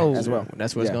week. Yeah, Oh, as well.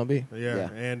 That's what it's Yeah. gonna be. Yeah. Yeah.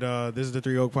 And this is the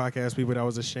Three Oak Podcast, people. That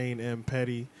was a Shane M.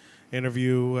 Petty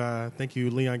interview. Thank you,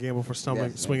 Liion Gamble, for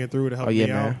Yes, swinging through to help Oh, yeah,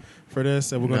 me man. out for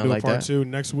this. And we're going to Nothing do like a part that. 2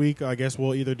 next week. I guess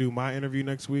we'll either do my interview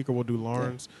next week or we'll do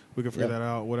Lauren's. We can figure Yeah. that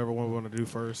out, whatever one we want to do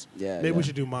first. Yeah, Maybe yeah. we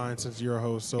should do mine since you're a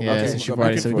host. So Yeah, Okay, since we'll you've go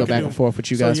already back said and we go forth. back and forth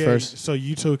with you guys first. So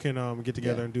you two can get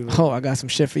together and do that. Oh, I got some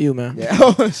shit for you, man. Yeah.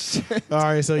 Oh shit. All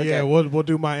right, so yeah, Okay. we'll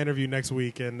do my interview next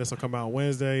week, and this will come out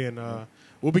Wednesday, and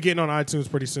we'll be getting on iTunes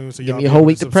pretty soon. So Give y'all me a be whole able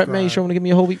week to prep, man. You subscribe. sure want to give me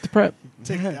a whole week to prep?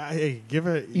 Hey, give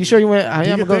it. You sure you want? I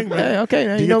do am your gonna thing, go. man. Hey, okay,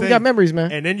 man. Do You your know we thing. got memories,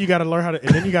 man. And then you got to learn how to,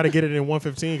 and then you got to get it in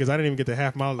 1:15 because I didn't even get the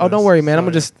half mile. Oh, don't worry, man. I'm So,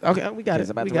 gonna just. Okay, we got It's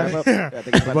it. about We to got wrap it. up. Yeah, I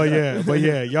think it's about to wrap up. But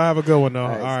yeah, y'all have a good one though. All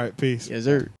All right. right, peace. Yes,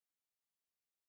 sir.